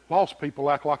world, that lost people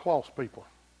act like lost people.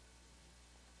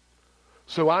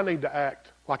 So I need to act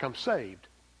like I'm saved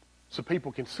so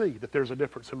people can see that there's a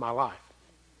difference in my life.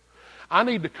 I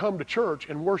need to come to church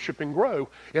and worship and grow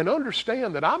and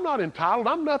understand that I'm not entitled.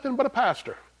 I'm nothing but a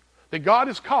pastor that God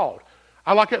has called.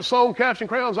 I like that song, Caps and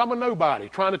Crowns. I'm a nobody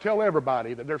trying to tell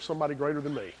everybody that there's somebody greater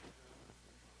than me.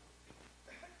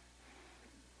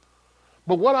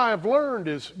 But what I have learned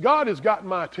is God has gotten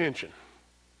my attention.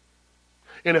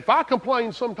 And if I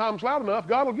complain sometimes loud enough,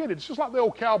 God will get it. It's just like the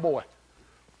old cowboy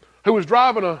who was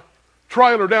driving a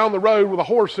trailer down the road with a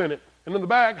horse in it. And in the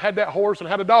back had that horse and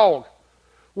had a dog.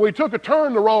 Well, he took a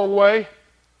turn the wrong way,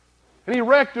 and he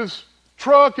wrecked his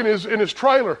truck and his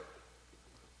trailer.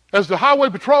 As the highway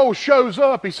patrol shows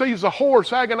up, he sees the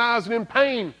horse agonizing in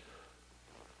pain.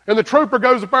 And the trooper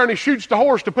goes up there and he shoots the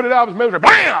horse to put it out of his misery.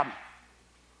 Bam!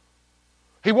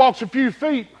 He walks a few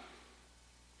feet,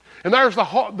 and there's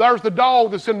the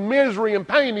dog that's in misery and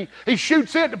pain. He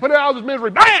shoots it to put it out of his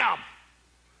misery. Bam!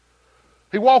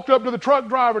 He walked up to the truck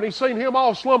driver, and he seen him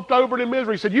all slumped over and in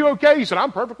misery. He said, "You okay?" He said,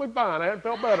 "I'm perfectly fine. I hadn't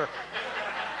felt better."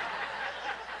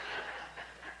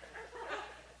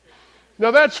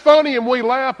 Now, that's funny, and we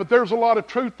laugh, but there's a lot of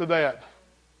truth to that.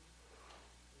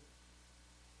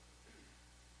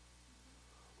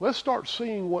 Let's start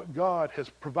seeing what God has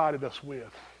provided us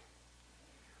with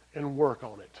and work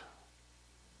on it.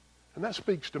 And that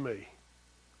speaks to me.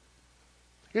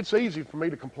 It's easy for me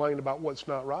to complain about what's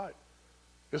not right.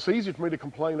 It's easy for me to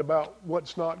complain about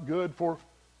what's not good for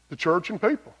the church and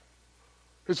people.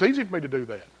 It's easy for me to do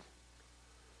that.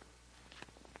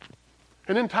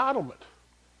 An entitlement.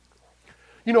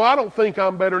 You know, I don't think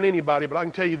I'm better than anybody, but I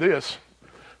can tell you this.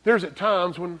 There's at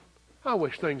times when I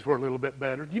wish things were a little bit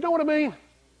better. You know what I mean?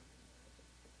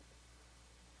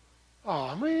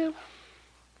 Oh, man.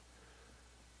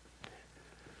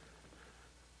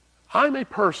 I'm a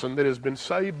person that has been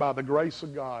saved by the grace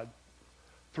of God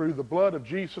through the blood of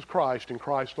Jesus Christ and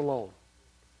Christ alone.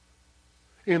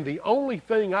 And the only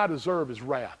thing I deserve is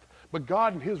wrath. But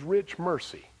God in His rich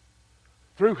mercy,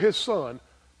 through His Son,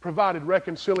 provided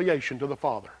reconciliation to the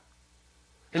Father.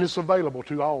 And it's available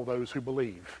to all those who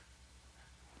believe.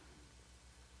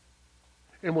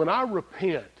 And when I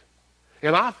repent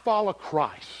and I follow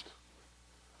Christ,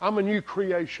 I'm a new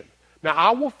creation. Now,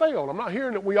 I will fail. I'm not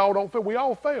hearing that we all don't fail. We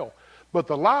all fail. But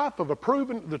the life of the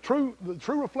true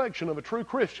reflection of a true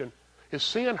Christian is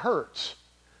sin hurts,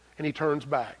 and he turns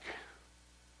back.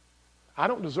 I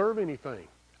don't deserve anything.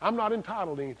 I'm not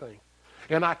entitled to anything.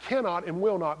 And I cannot and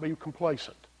will not be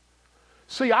complacent.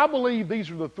 See, I believe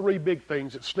these are the three big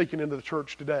things that's sneaking into the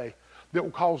church today that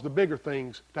will cause the bigger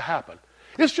things to happen.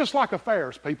 It's just like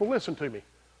affairs, people. Listen to me.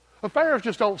 Affairs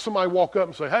just don't somebody walk up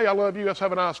and say, "Hey, I love you. Let's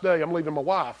have a nice day. I'm leaving my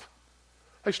wife."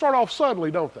 They start off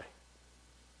subtly, don't they?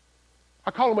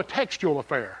 I call them a textual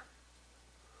affair.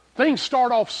 Things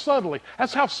start off subtly.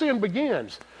 That's how sin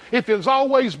begins. If it was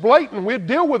always blatant, we'd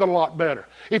deal with it a lot better.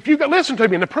 If you listen to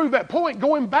me, and to prove that point,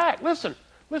 going back, listen,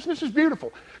 this is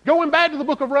beautiful. Going back to the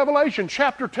book of Revelation,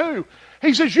 chapter 2,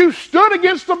 he says, "You stood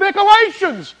against the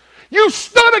Nicolaitans. You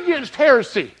stood against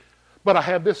heresy. But I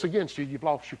have this against you, you've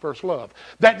lost your first love."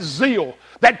 That zeal,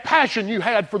 that passion you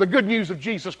had for the good news of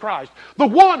Jesus Christ, the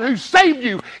one who saved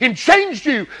you and changed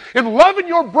you and loving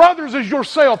your brothers as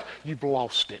yourself, you've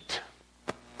lost it.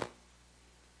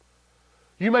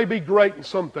 You may be great in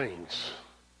some things,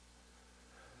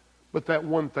 but that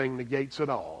one thing negates it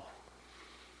all.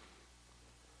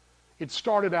 It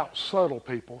started out subtle,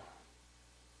 people,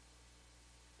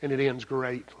 and it ends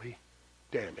greatly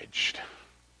damaged.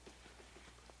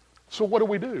 So what do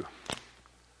we do?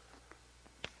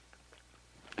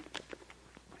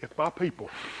 If my people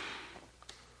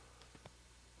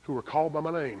who are called by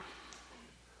my name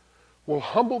will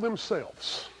humble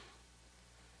themselves,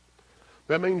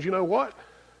 that means, you know what?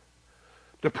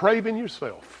 Depraving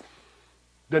yourself,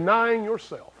 denying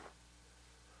yourself,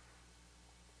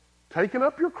 taking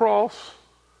up your cross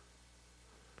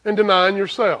and denying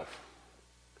yourself.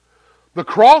 The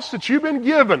cross that you've been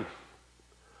given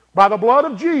by the blood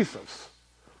of Jesus.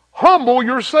 Humble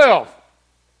yourself.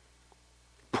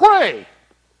 Pray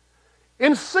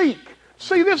and seek.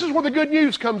 See, this is where the good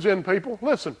news comes in, people.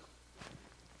 Listen.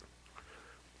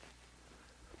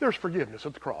 There's forgiveness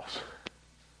at the cross.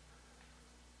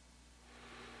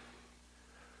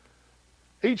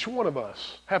 Each one of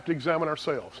us have to examine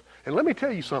ourselves. And let me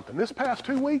tell you something. This past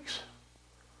 2 weeks,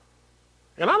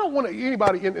 and I don't want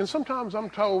anybody, and sometimes I'm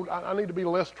told I need to be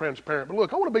less transparent, but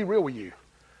look, I want to be real with you.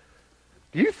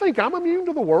 Do you think I'm immune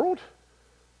to the world?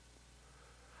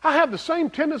 I have the same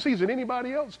tendencies that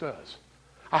anybody else does.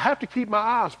 I have to keep my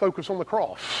eyes focused on the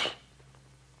cross.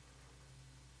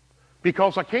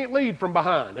 Because I can't lead from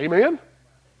behind. Amen?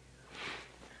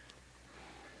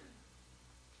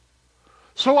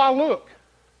 So I look,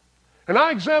 and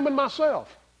I examine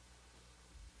myself.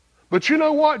 But you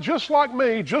know what? Just like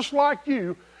me, just like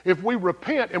you, if we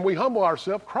repent and we humble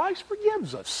ourselves, Christ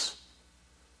forgives us.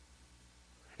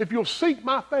 If you'll seek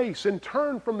my face and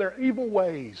turn from their evil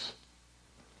ways.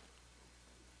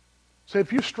 So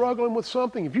if you're struggling with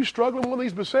something, if you're struggling with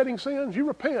these besetting sins, you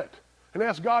repent and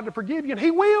ask God to forgive you, and He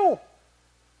will.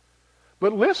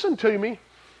 But listen to me.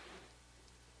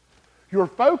 Your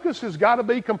focus has got to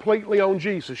be completely on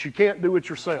Jesus. You can't do it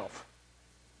yourself.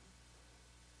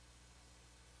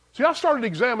 See, I started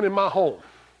examining my home.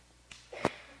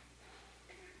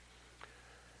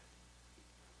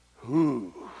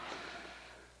 Ooh.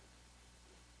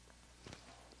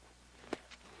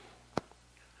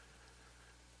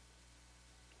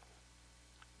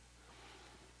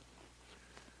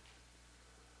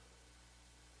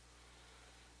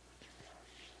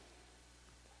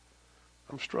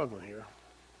 I'm struggling here.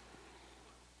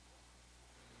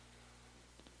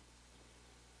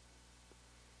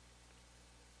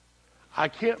 I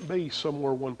can't be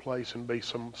somewhere one place and be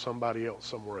somebody else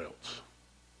somewhere else.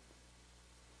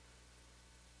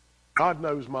 God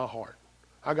knows my heart.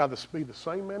 I got to be the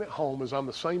same man at home as I'm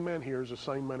the same man here as the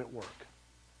same man at work.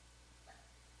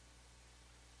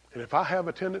 And if I have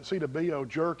a tendency to be a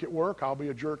jerk at work, I'll be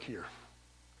a jerk here.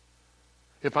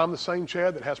 If I'm the same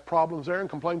Chad that has problems there and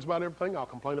complains about everything, I'll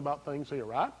complain about things here,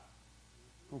 right?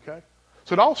 Okay?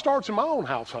 So it all starts in my own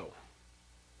household.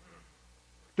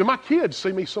 Do my kids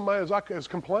see me somebody as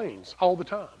complains all the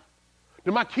time?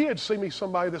 Do my kids see me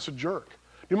somebody that's a jerk?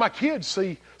 Do my kids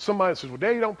see somebody that says, well,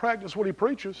 Daddy don't practice what he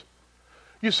preaches?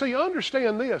 You see,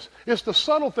 understand this. It's the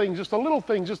subtle things, it's the little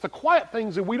things, it's the quiet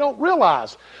things that we don't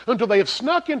realize until they have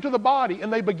snuck into the body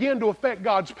and they begin to affect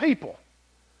God's people.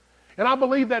 And I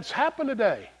believe that's happened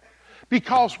today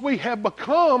because we have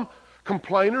become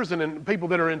complainers and people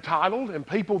that are entitled and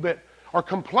people that are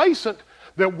complacent,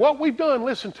 that what we've done,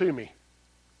 listen to me,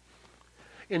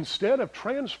 instead of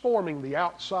transforming the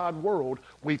outside world,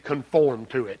 we've conformed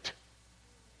to it.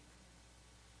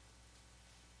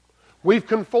 We've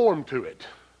conformed to it.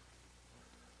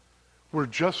 We're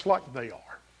just like they are.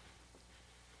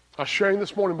 I was sharing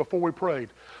this morning before we prayed.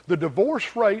 The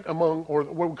divorce rate among, or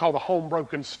what we call the home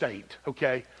broken state,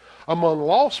 okay, among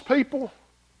lost people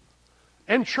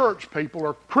and church people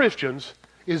or Christians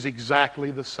is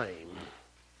exactly the same.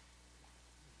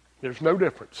 There's no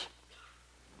difference.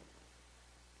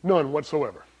 None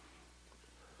whatsoever.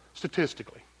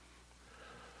 Statistically.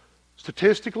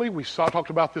 Statistically, we talked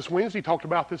about this Wednesday, talked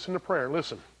about this in the prayer.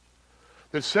 Listen,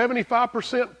 that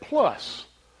 75% plus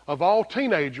of all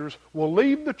teenagers will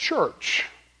leave the church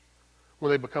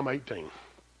when they become 18.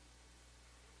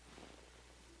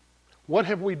 What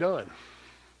have we done?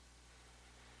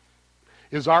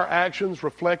 Is our actions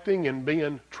reflecting and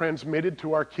being transmitted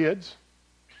to our kids?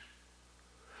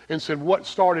 And said what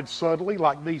started subtly,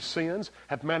 like these sins,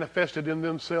 have manifested in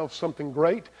themselves something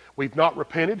great. We've not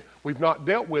repented, we've not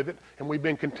dealt with it, and we've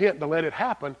been content to let it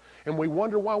happen, and we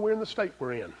wonder why we're in the state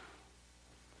we're in.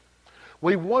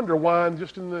 We wonder why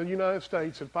just in the United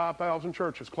States that 5,000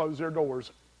 churches close their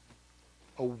doors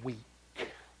a week.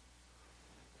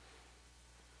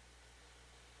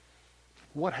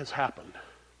 What has happened?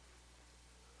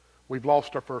 We've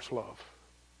lost our first love.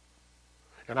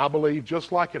 And I believe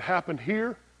just like it happened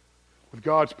here with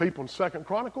God's people in 2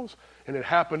 Chronicles, and it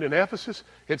happened in Ephesus,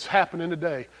 it's happening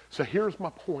today. So here's my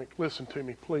point. Listen to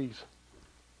me, please.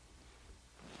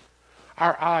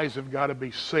 Our eyes have got to be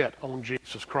set on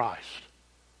Jesus Christ.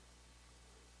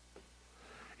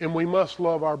 And we must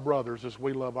love our brothers as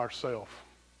we love ourselves.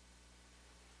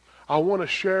 I want to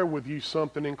share with you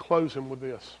something in closing with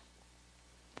this.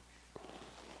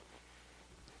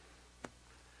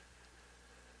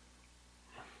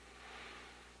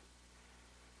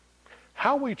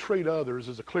 How we treat others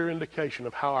is a clear indication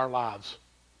of how our lives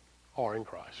are in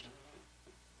Christ.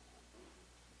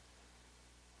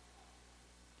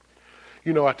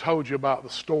 You know, I told you about the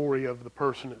story of the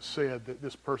person that said that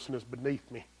this person is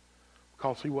beneath me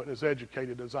because he wasn't as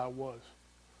educated as I was.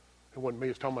 It wasn't me,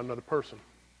 it's talking about another person.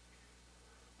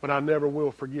 But I never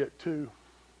will forget, too,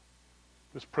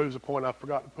 This proves a point. I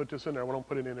forgot to put this in there. I don't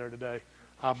put it in there today.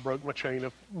 I broke my chain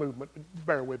of movement.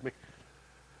 Bear with me.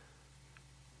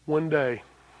 One day,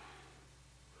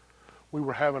 we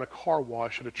were having a car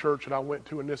wash at a church that I went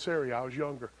to in this area. I was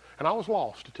younger, and I was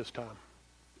lost at this time.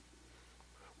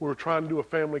 We were trying to do a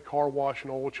family car wash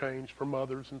and oil change for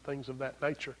mothers and things of that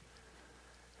nature.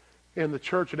 And the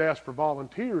church had asked for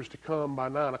volunteers to come by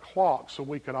 9 o'clock so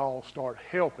we could all start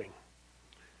helping.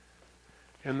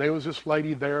 And there was this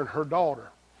lady there and her daughter.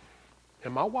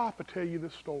 And my wife will tell you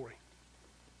this story.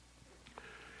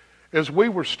 As we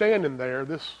were standing there,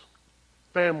 this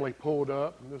family pulled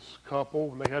up, and this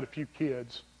couple, and they had a few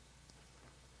kids,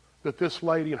 that this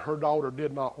lady and her daughter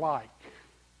did not like.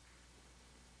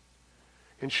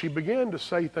 And she began to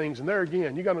say things, and there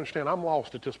again, you got to understand, I'm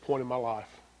lost at this point in my life.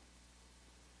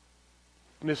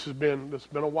 And this has been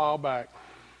a while back.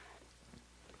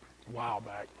 A while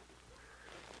back.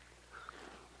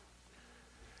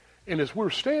 And as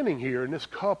we're standing here, and this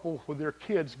couple with their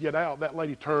kids get out, that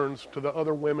lady turns to the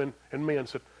other women and men and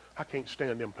said, I can't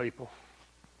stand them people.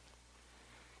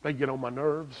 They get on my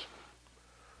nerves.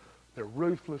 They're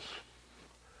ruthless.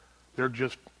 They're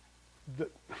just,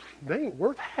 they ain't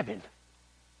worth having.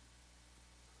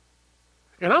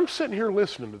 And I'm sitting here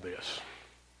listening to this.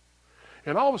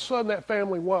 And all of a sudden that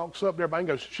family walks up there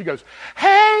and she goes,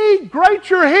 hey, great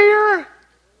you're here.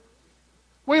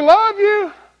 We love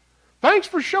you. Thanks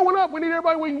for showing up. We need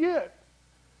everybody we can get.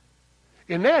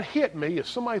 And that hit me as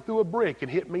somebody threw a brick and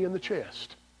hit me in the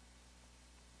chest.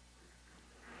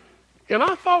 And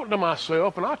I thought to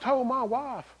myself, and I told my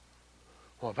wife,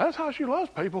 well, if that's how she loves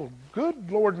people,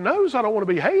 good Lord knows I don't want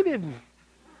to be hated.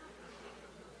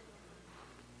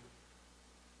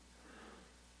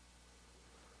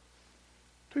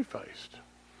 Two-faced.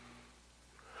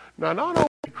 Now, not only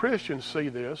do Christians see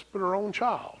this, but our own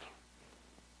child.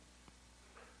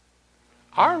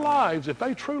 Our lives, if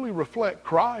they truly reflect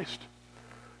Christ,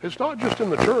 it's not just in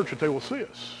the church that they will see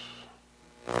us.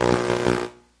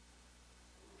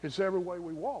 It's every way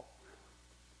we walk.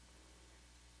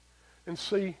 And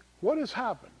see, what has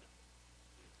happened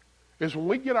is when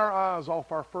we get our eyes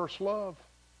off our first love,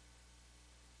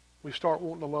 we start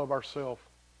wanting to love ourselves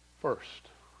first.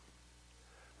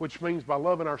 Which means by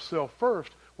loving ourselves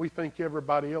first, we think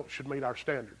everybody else should meet our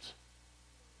standards.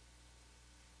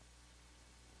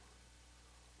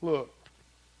 Look,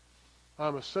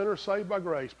 I'm a sinner saved by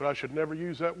grace, but I should never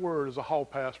use that word as a hall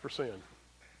pass for sin.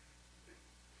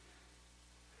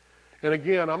 And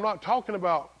again, I'm not talking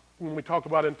about when we talk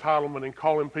about entitlement and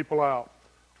calling people out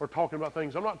or talking about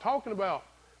things. I'm not talking about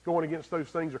going against those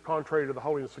things that are contrary to the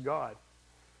holiness of God.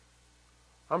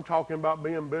 I'm talking about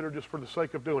being bitter just for the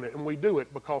sake of doing it. And we do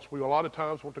it because we a lot of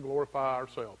times want to glorify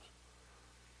ourselves.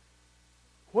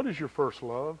 What is your first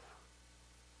love?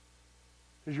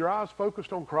 Is your eyes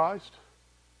focused on Christ?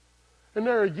 And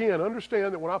there again,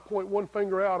 understand that when I point one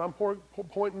finger out, I'm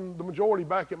pointing the majority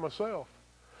back at myself.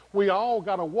 We all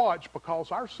got to watch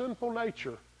because our sinful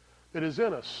nature that is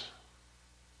in us.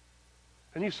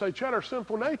 And you say, Chad, our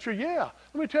sinful nature? Yeah.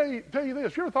 Let me tell you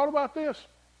this. You ever thought about this?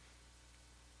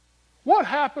 What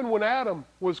happened when Adam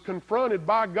was confronted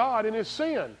by God in his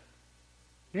sin?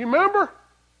 You remember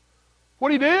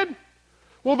what he did?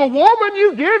 Well, the woman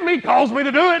you give me caused me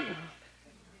to do it.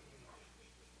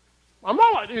 I'm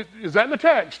not. Is that in the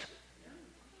text?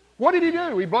 What did he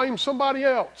do? He blamed somebody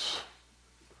else.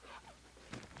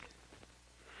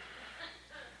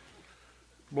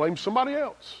 Blame somebody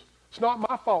else. It's not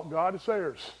my fault, God. It's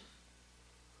theirs.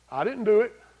 I didn't do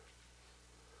it.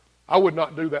 I would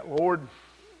not do that, Lord.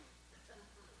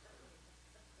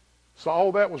 So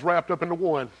all that was wrapped up into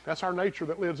one. That's our nature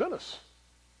that lives in us.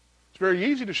 It's very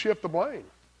easy to shift the blame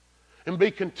and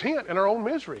be content in our own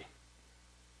misery.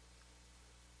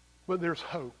 But there's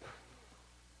hope.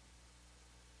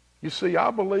 You see,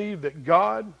 I believe that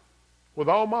God, with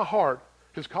all my heart,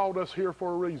 has called us here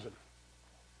for a reason.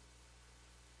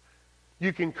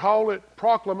 You can call it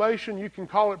proclamation, you can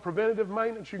call it preventative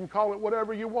maintenance, you can call it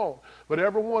whatever you want. But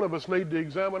every one of us need to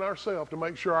examine ourselves to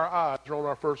make sure our eyes are on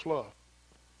our first love.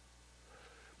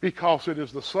 Because it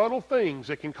is the subtle things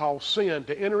that can cause sin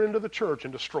to enter into the church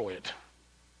and destroy it.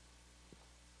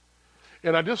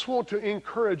 And I just want to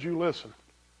encourage you, listen.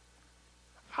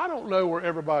 I don't know where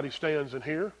everybody stands in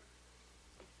here.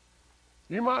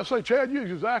 You might say, Chad, you're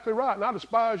exactly right, and I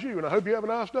despise you, and I hope you have a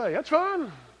nice day. That's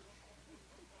fine.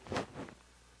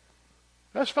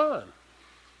 That's fine.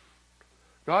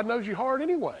 God knows your heart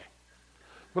anyway.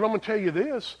 But I'm going to tell you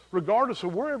this, regardless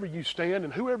of wherever you stand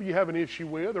and whoever you have an issue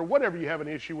with or whatever you have an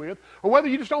issue with, or whether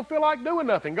you just don't feel like doing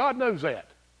nothing, God knows that.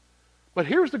 But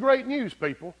here's the great news,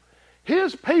 people.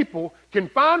 His people can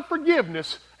find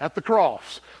forgiveness at the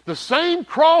cross. The same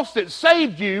cross that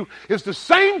saved you is the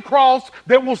same cross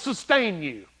that will sustain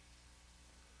you.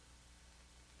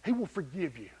 He will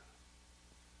forgive you.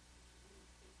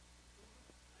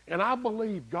 And I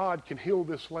believe God can heal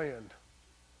this land.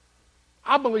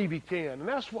 I believe He can, and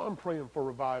that's why I'm praying for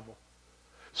revival.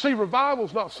 See, revival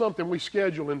is not something we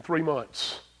schedule in 3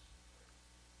 months.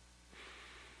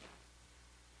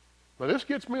 Now, this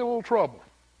gets me in a little trouble.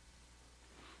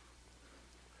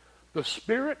 The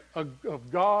Spirit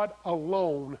of God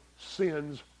alone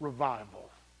sends revival.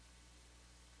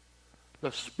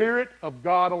 The Spirit of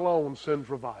God alone sends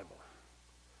revival.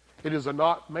 It is a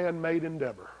not man-made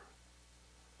endeavor,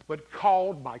 but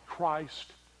called by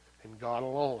Christ and God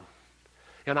alone.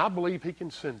 And I believe He can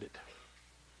send it.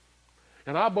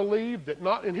 And I believe that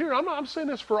I'm saying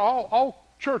this for all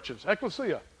churches,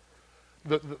 ecclesia,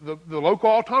 the local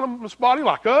autonomous body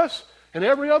like us, and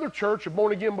every other church of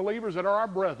born-again believers that are our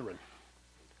brethren.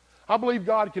 I believe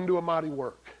God can do a mighty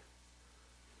work.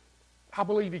 I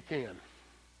believe He can.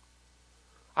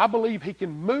 I believe He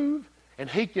can move, and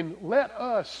He can let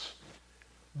us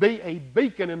be a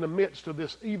beacon in the midst of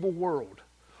this evil world.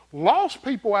 Lost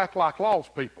people act like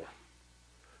lost people.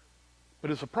 But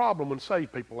it's a problem when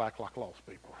saved people act like lost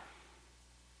people.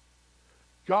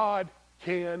 God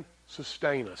can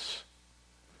sustain us.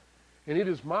 And it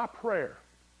is my prayer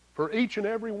for each and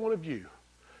every one of you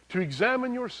to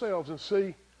examine yourselves and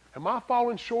see, am I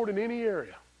falling short in any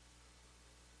area?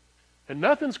 And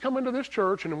nothing's come into this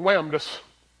church and whammed us.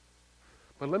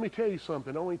 But let me tell you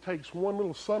something. It only takes one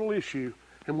little subtle issue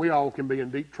and we all can be in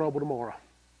deep trouble tomorrow.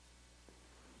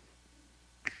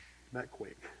 That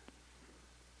quick.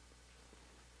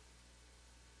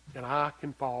 And I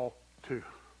can fall too.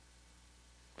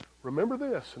 Remember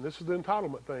this, and this is the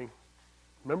entitlement thing.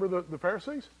 Remember the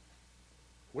Pharisees?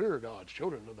 We're God's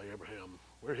children of Abraham.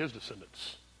 We're His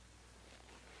descendants.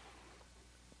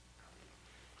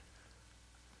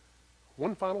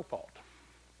 One final thought.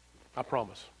 I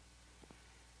promise.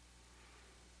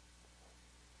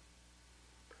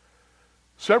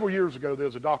 Several years ago, there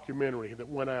was a documentary that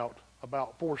went out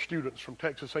about 4 students from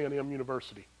Texas A&M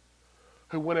University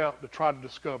who went out to try to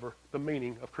discover the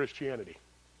meaning of Christianity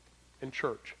and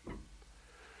church.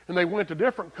 And they went to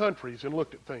different countries and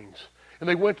looked at things. And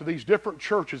they went to these different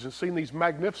churches and seen these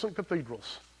magnificent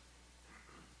cathedrals.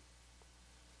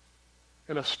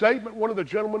 And a statement one of the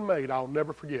gentlemen made, I'll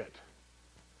never forget.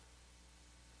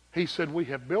 He said, we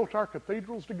have built our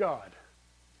cathedrals to God,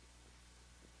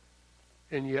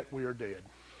 and yet we are dead.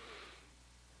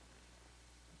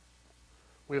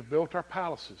 We have built our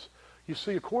palaces. You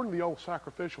see, according to the old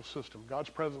sacrificial system, God's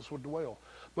presence would dwell.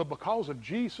 But because of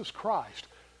Jesus Christ,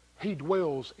 He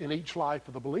dwells in each life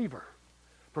of the believer.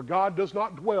 For God does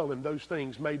not dwell in those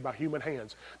things made by human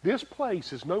hands. This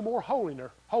place is no more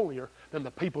holier than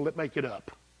the people that make it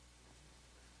up.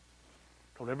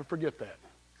 Don't ever forget that.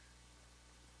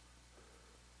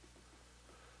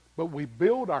 But we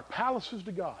build our palaces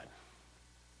to God.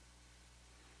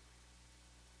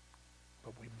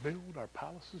 But we build our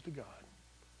palaces to God.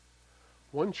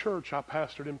 One church I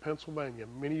pastored in Pennsylvania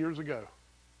many years ago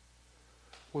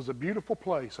was a beautiful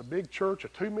place, a big church, a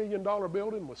 $2 million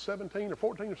building with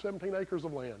 14 or 17 acres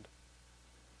of land.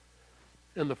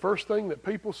 And the first thing that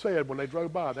people said when they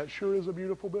drove by, that sure is a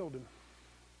beautiful building.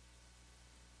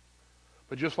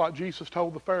 But just like Jesus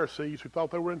told the Pharisees who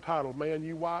thought they were entitled, man,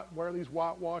 you wear these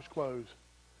whitewashed clothes,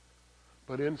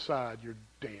 but inside you're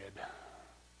dead.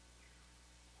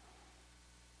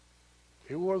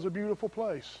 It was a beautiful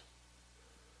place,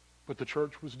 but the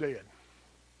church was dead.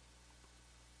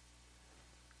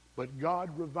 But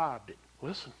God revived it.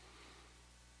 Listen.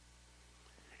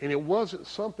 And it wasn't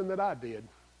something that I did,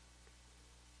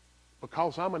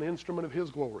 because I'm an instrument of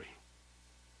His glory.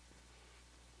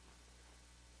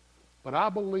 But I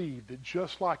believe that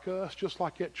just like us, just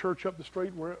like that church up the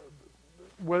street,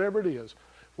 whatever it is,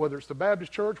 whether it's the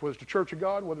Baptist church, whether it's the Church of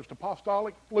God, whether it's the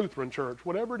Apostolic Lutheran church,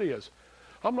 whatever it is,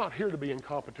 I'm not here to be in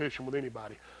competition with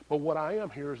anybody. But what I am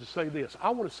here is to say this.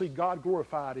 I want to see God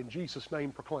glorified and Jesus'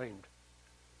 name proclaimed.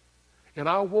 And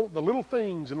I want the little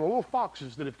things and the little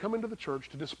foxes that have come into the church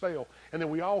to dispel. And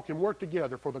then we all can work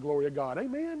together for the glory of God.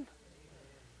 Amen?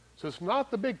 So it's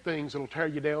not the big things that will tear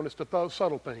you down. It's the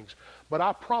subtle things. But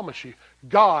I promise you,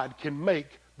 God can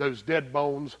make those dead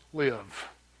bones live.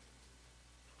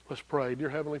 Let's pray. Dear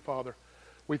Heavenly Father,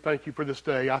 we thank You for this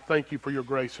day. I thank You for Your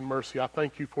grace and mercy. I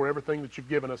thank You for everything that You've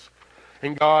given us.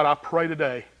 And God, I pray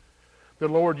today that,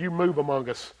 Lord, You move among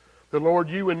us. That, Lord,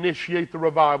 You initiate the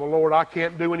revival. Lord, I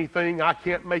can't do anything. I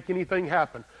can't make anything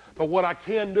happen. But what I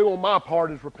can do on my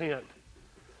part is repent.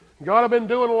 God, I've been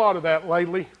doing a lot of that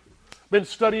lately. been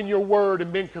studying your word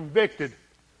and been convicted.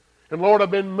 And Lord,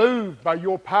 I've been moved by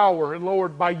your power and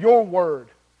Lord, by your word.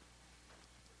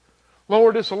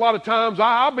 Lord, it's a lot of times,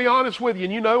 I'll be honest with you,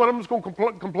 and you know, and I'm just going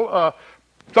to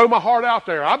throw my heart out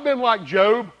there. I've been like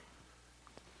Job.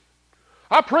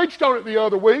 I preached on it the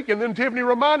other week, and then Tiffany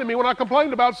reminded me when I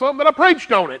complained about something that I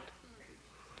preached on it.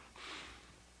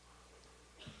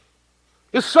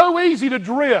 It's so easy to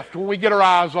drift when we get our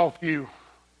eyes off you.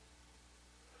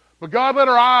 But God, let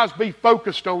our eyes be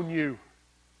focused on you.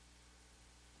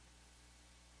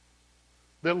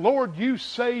 That, Lord, you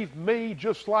saved me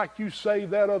just like you saved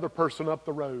that other person up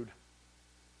the road.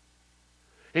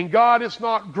 And God, it's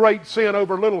not great sin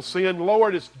over little sin.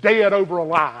 Lord, it's dead over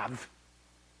alive.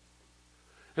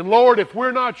 And Lord, if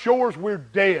we're not yours, we're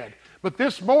dead. But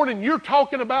this morning, you're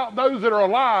talking about those that are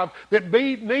alive that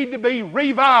need to be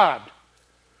revived.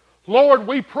 Lord,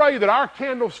 we pray that our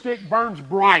candlestick burns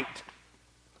bright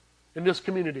in this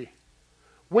community.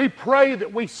 We pray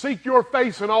that we seek your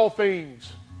face in all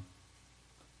things.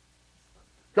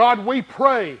 God, we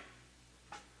pray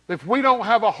that if we don't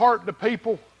have a heart to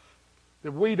people,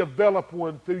 that we develop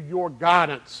one through your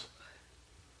guidance.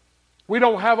 We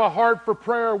don't have a heart for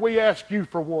prayer, we ask you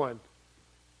for one.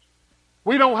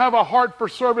 We don't have a heart for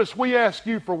service, we ask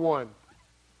you for one.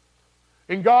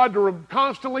 And God, to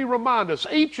constantly remind us,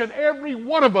 each and every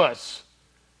one of us,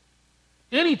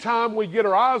 anytime we get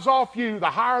our eyes off you, the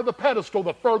higher the pedestal,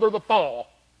 the further the fall.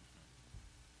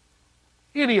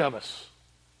 Any of us.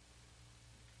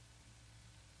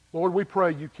 Lord, we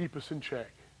pray you keep us in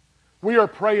check. We are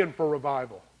praying for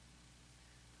revival.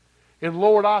 And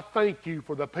Lord, I thank you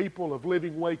for the people of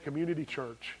Living Way Community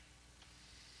Church.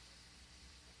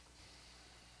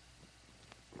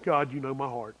 God, you know my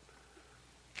heart.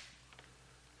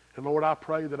 And Lord, I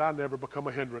pray that I never become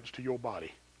a hindrance to your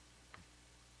body.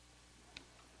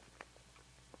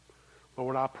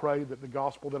 Lord, I pray that the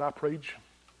gospel that I preach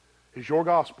is your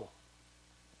gospel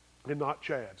and not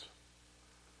Chad's.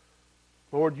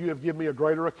 Lord, you have given me a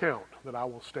greater account that I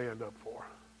will stand up for.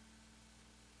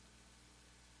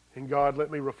 And God,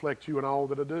 let me reflect you in all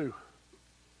that I do.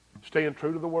 Staying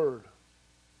true to the word.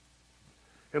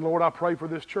 And Lord, I pray for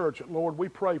this church. Lord, we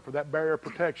pray for that barrier of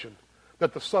protection,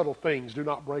 that the subtle things do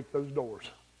not break those doors.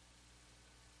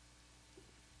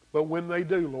 But when they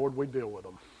do, Lord, we deal with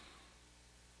them.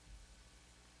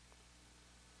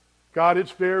 God,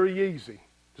 it's very easy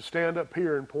to stand up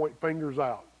here and point fingers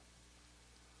out.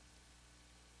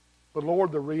 But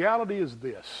Lord, the reality is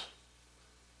this.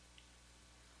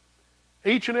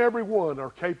 Each and every one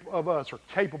of us are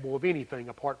capable of anything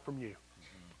apart from you.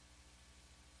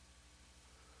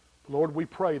 Lord, we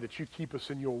pray that you keep us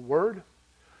in your word,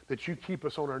 that you keep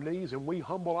us on our knees, and we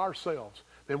humble ourselves.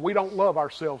 Then we don't love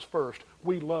ourselves first.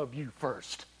 We love you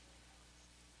first.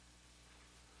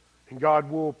 And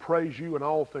God will praise you in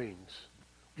all things.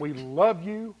 We love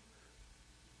you.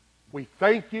 We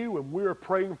thank you, and we're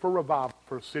praying for revival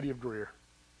for the city of Greer.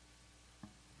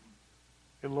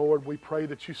 And Lord, we pray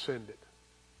that you send it.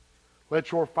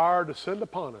 Let your fire descend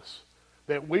upon us,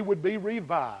 that we would be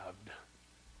revived,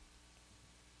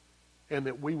 and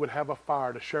that we would have a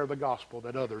fire to share the gospel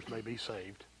that others may be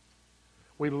saved.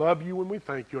 We love you and we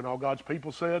thank you. And all God's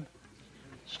people said,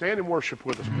 stand and worship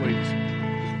with us, please.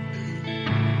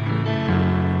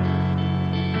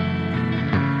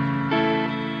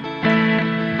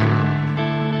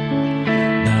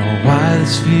 Why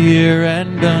this fear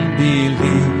and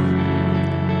unbelief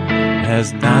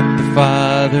has not the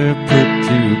Father put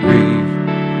to grief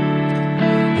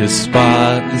His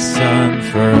spotless Son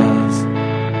for us?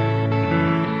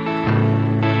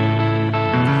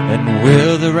 And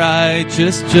will the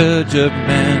righteous judge of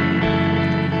men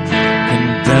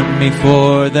condemn me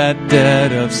for that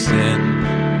debt of sin,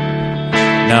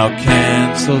 now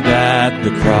canceled at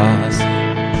the cross?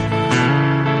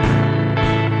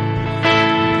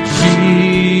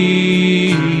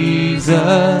 Jesus,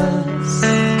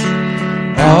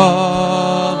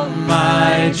 all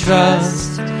my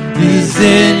trust is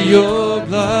in your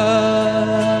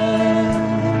blood.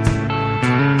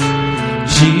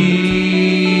 Jesus,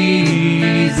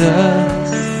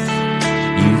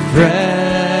 you've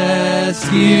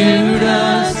rescued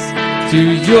us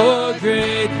through your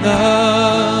great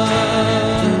love.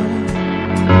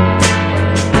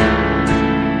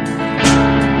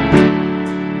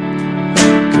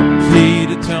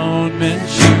 Atonement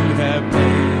you have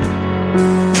made,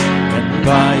 and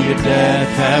by your death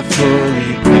have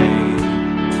fully paid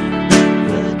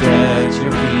the debt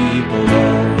your people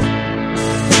owe.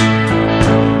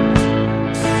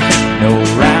 No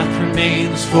wrath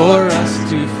remains for us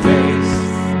to face.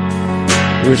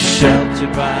 We're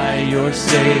sheltered by your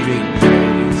saving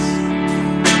grace.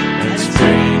 It's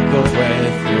sprinkled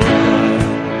with your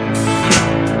blood.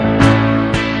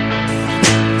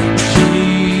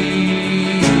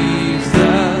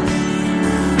 Jesus,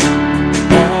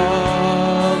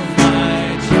 all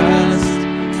my trust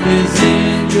is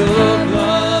in your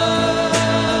blood.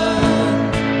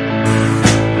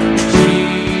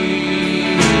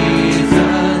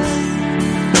 Jesus,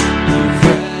 you've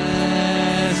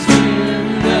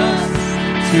rescued us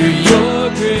through your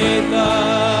great love.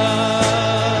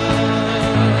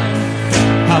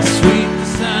 How sweet the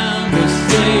sound of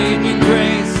saving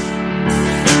grace.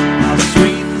 How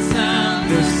sweet the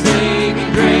sound of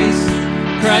saving grace.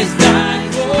 Christ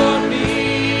died for me.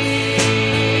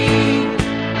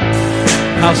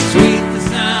 How sweet the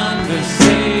sound of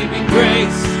saving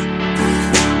grace.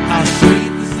 How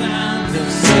sweet the sound of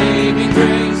saving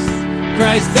grace.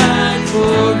 Christ died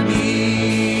for me.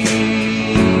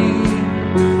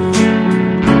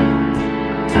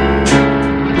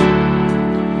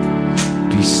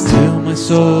 Be still, my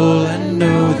soul, and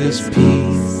know this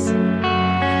peace.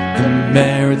 The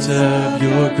merits of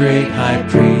your great high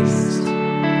priest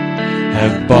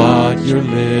have bought your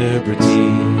liberty.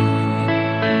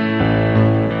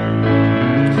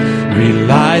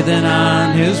 Rely then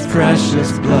on his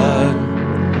precious blood.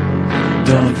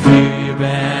 Don't fear your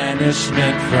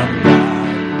banishment from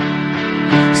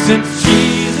God, since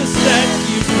Jesus set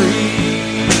you free.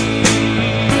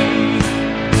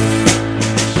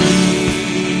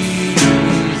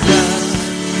 Jesus,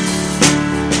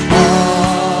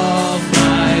 all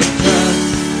my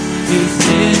trust is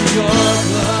in your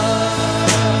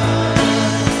blood.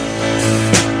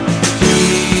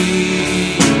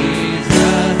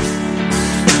 Jesus,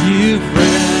 you've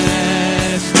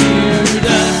rescued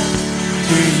us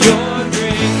through your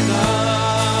great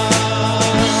love.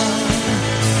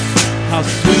 How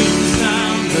sweet the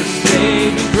sound of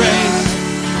saving grace.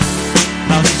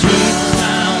 How sweet the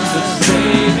sound of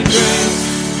saving grace.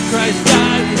 Christ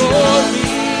died for me.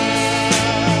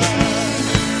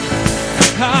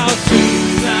 How sweet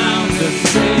the sound of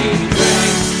saving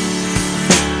grace.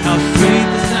 How sweet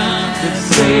the sound of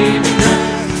saving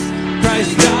grace.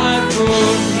 Christ died for me.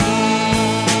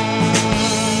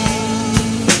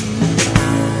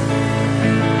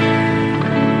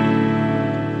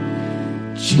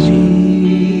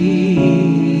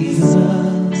 Jesus,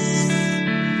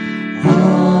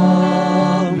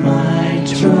 all my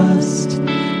trust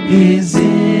is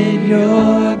in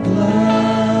your blood.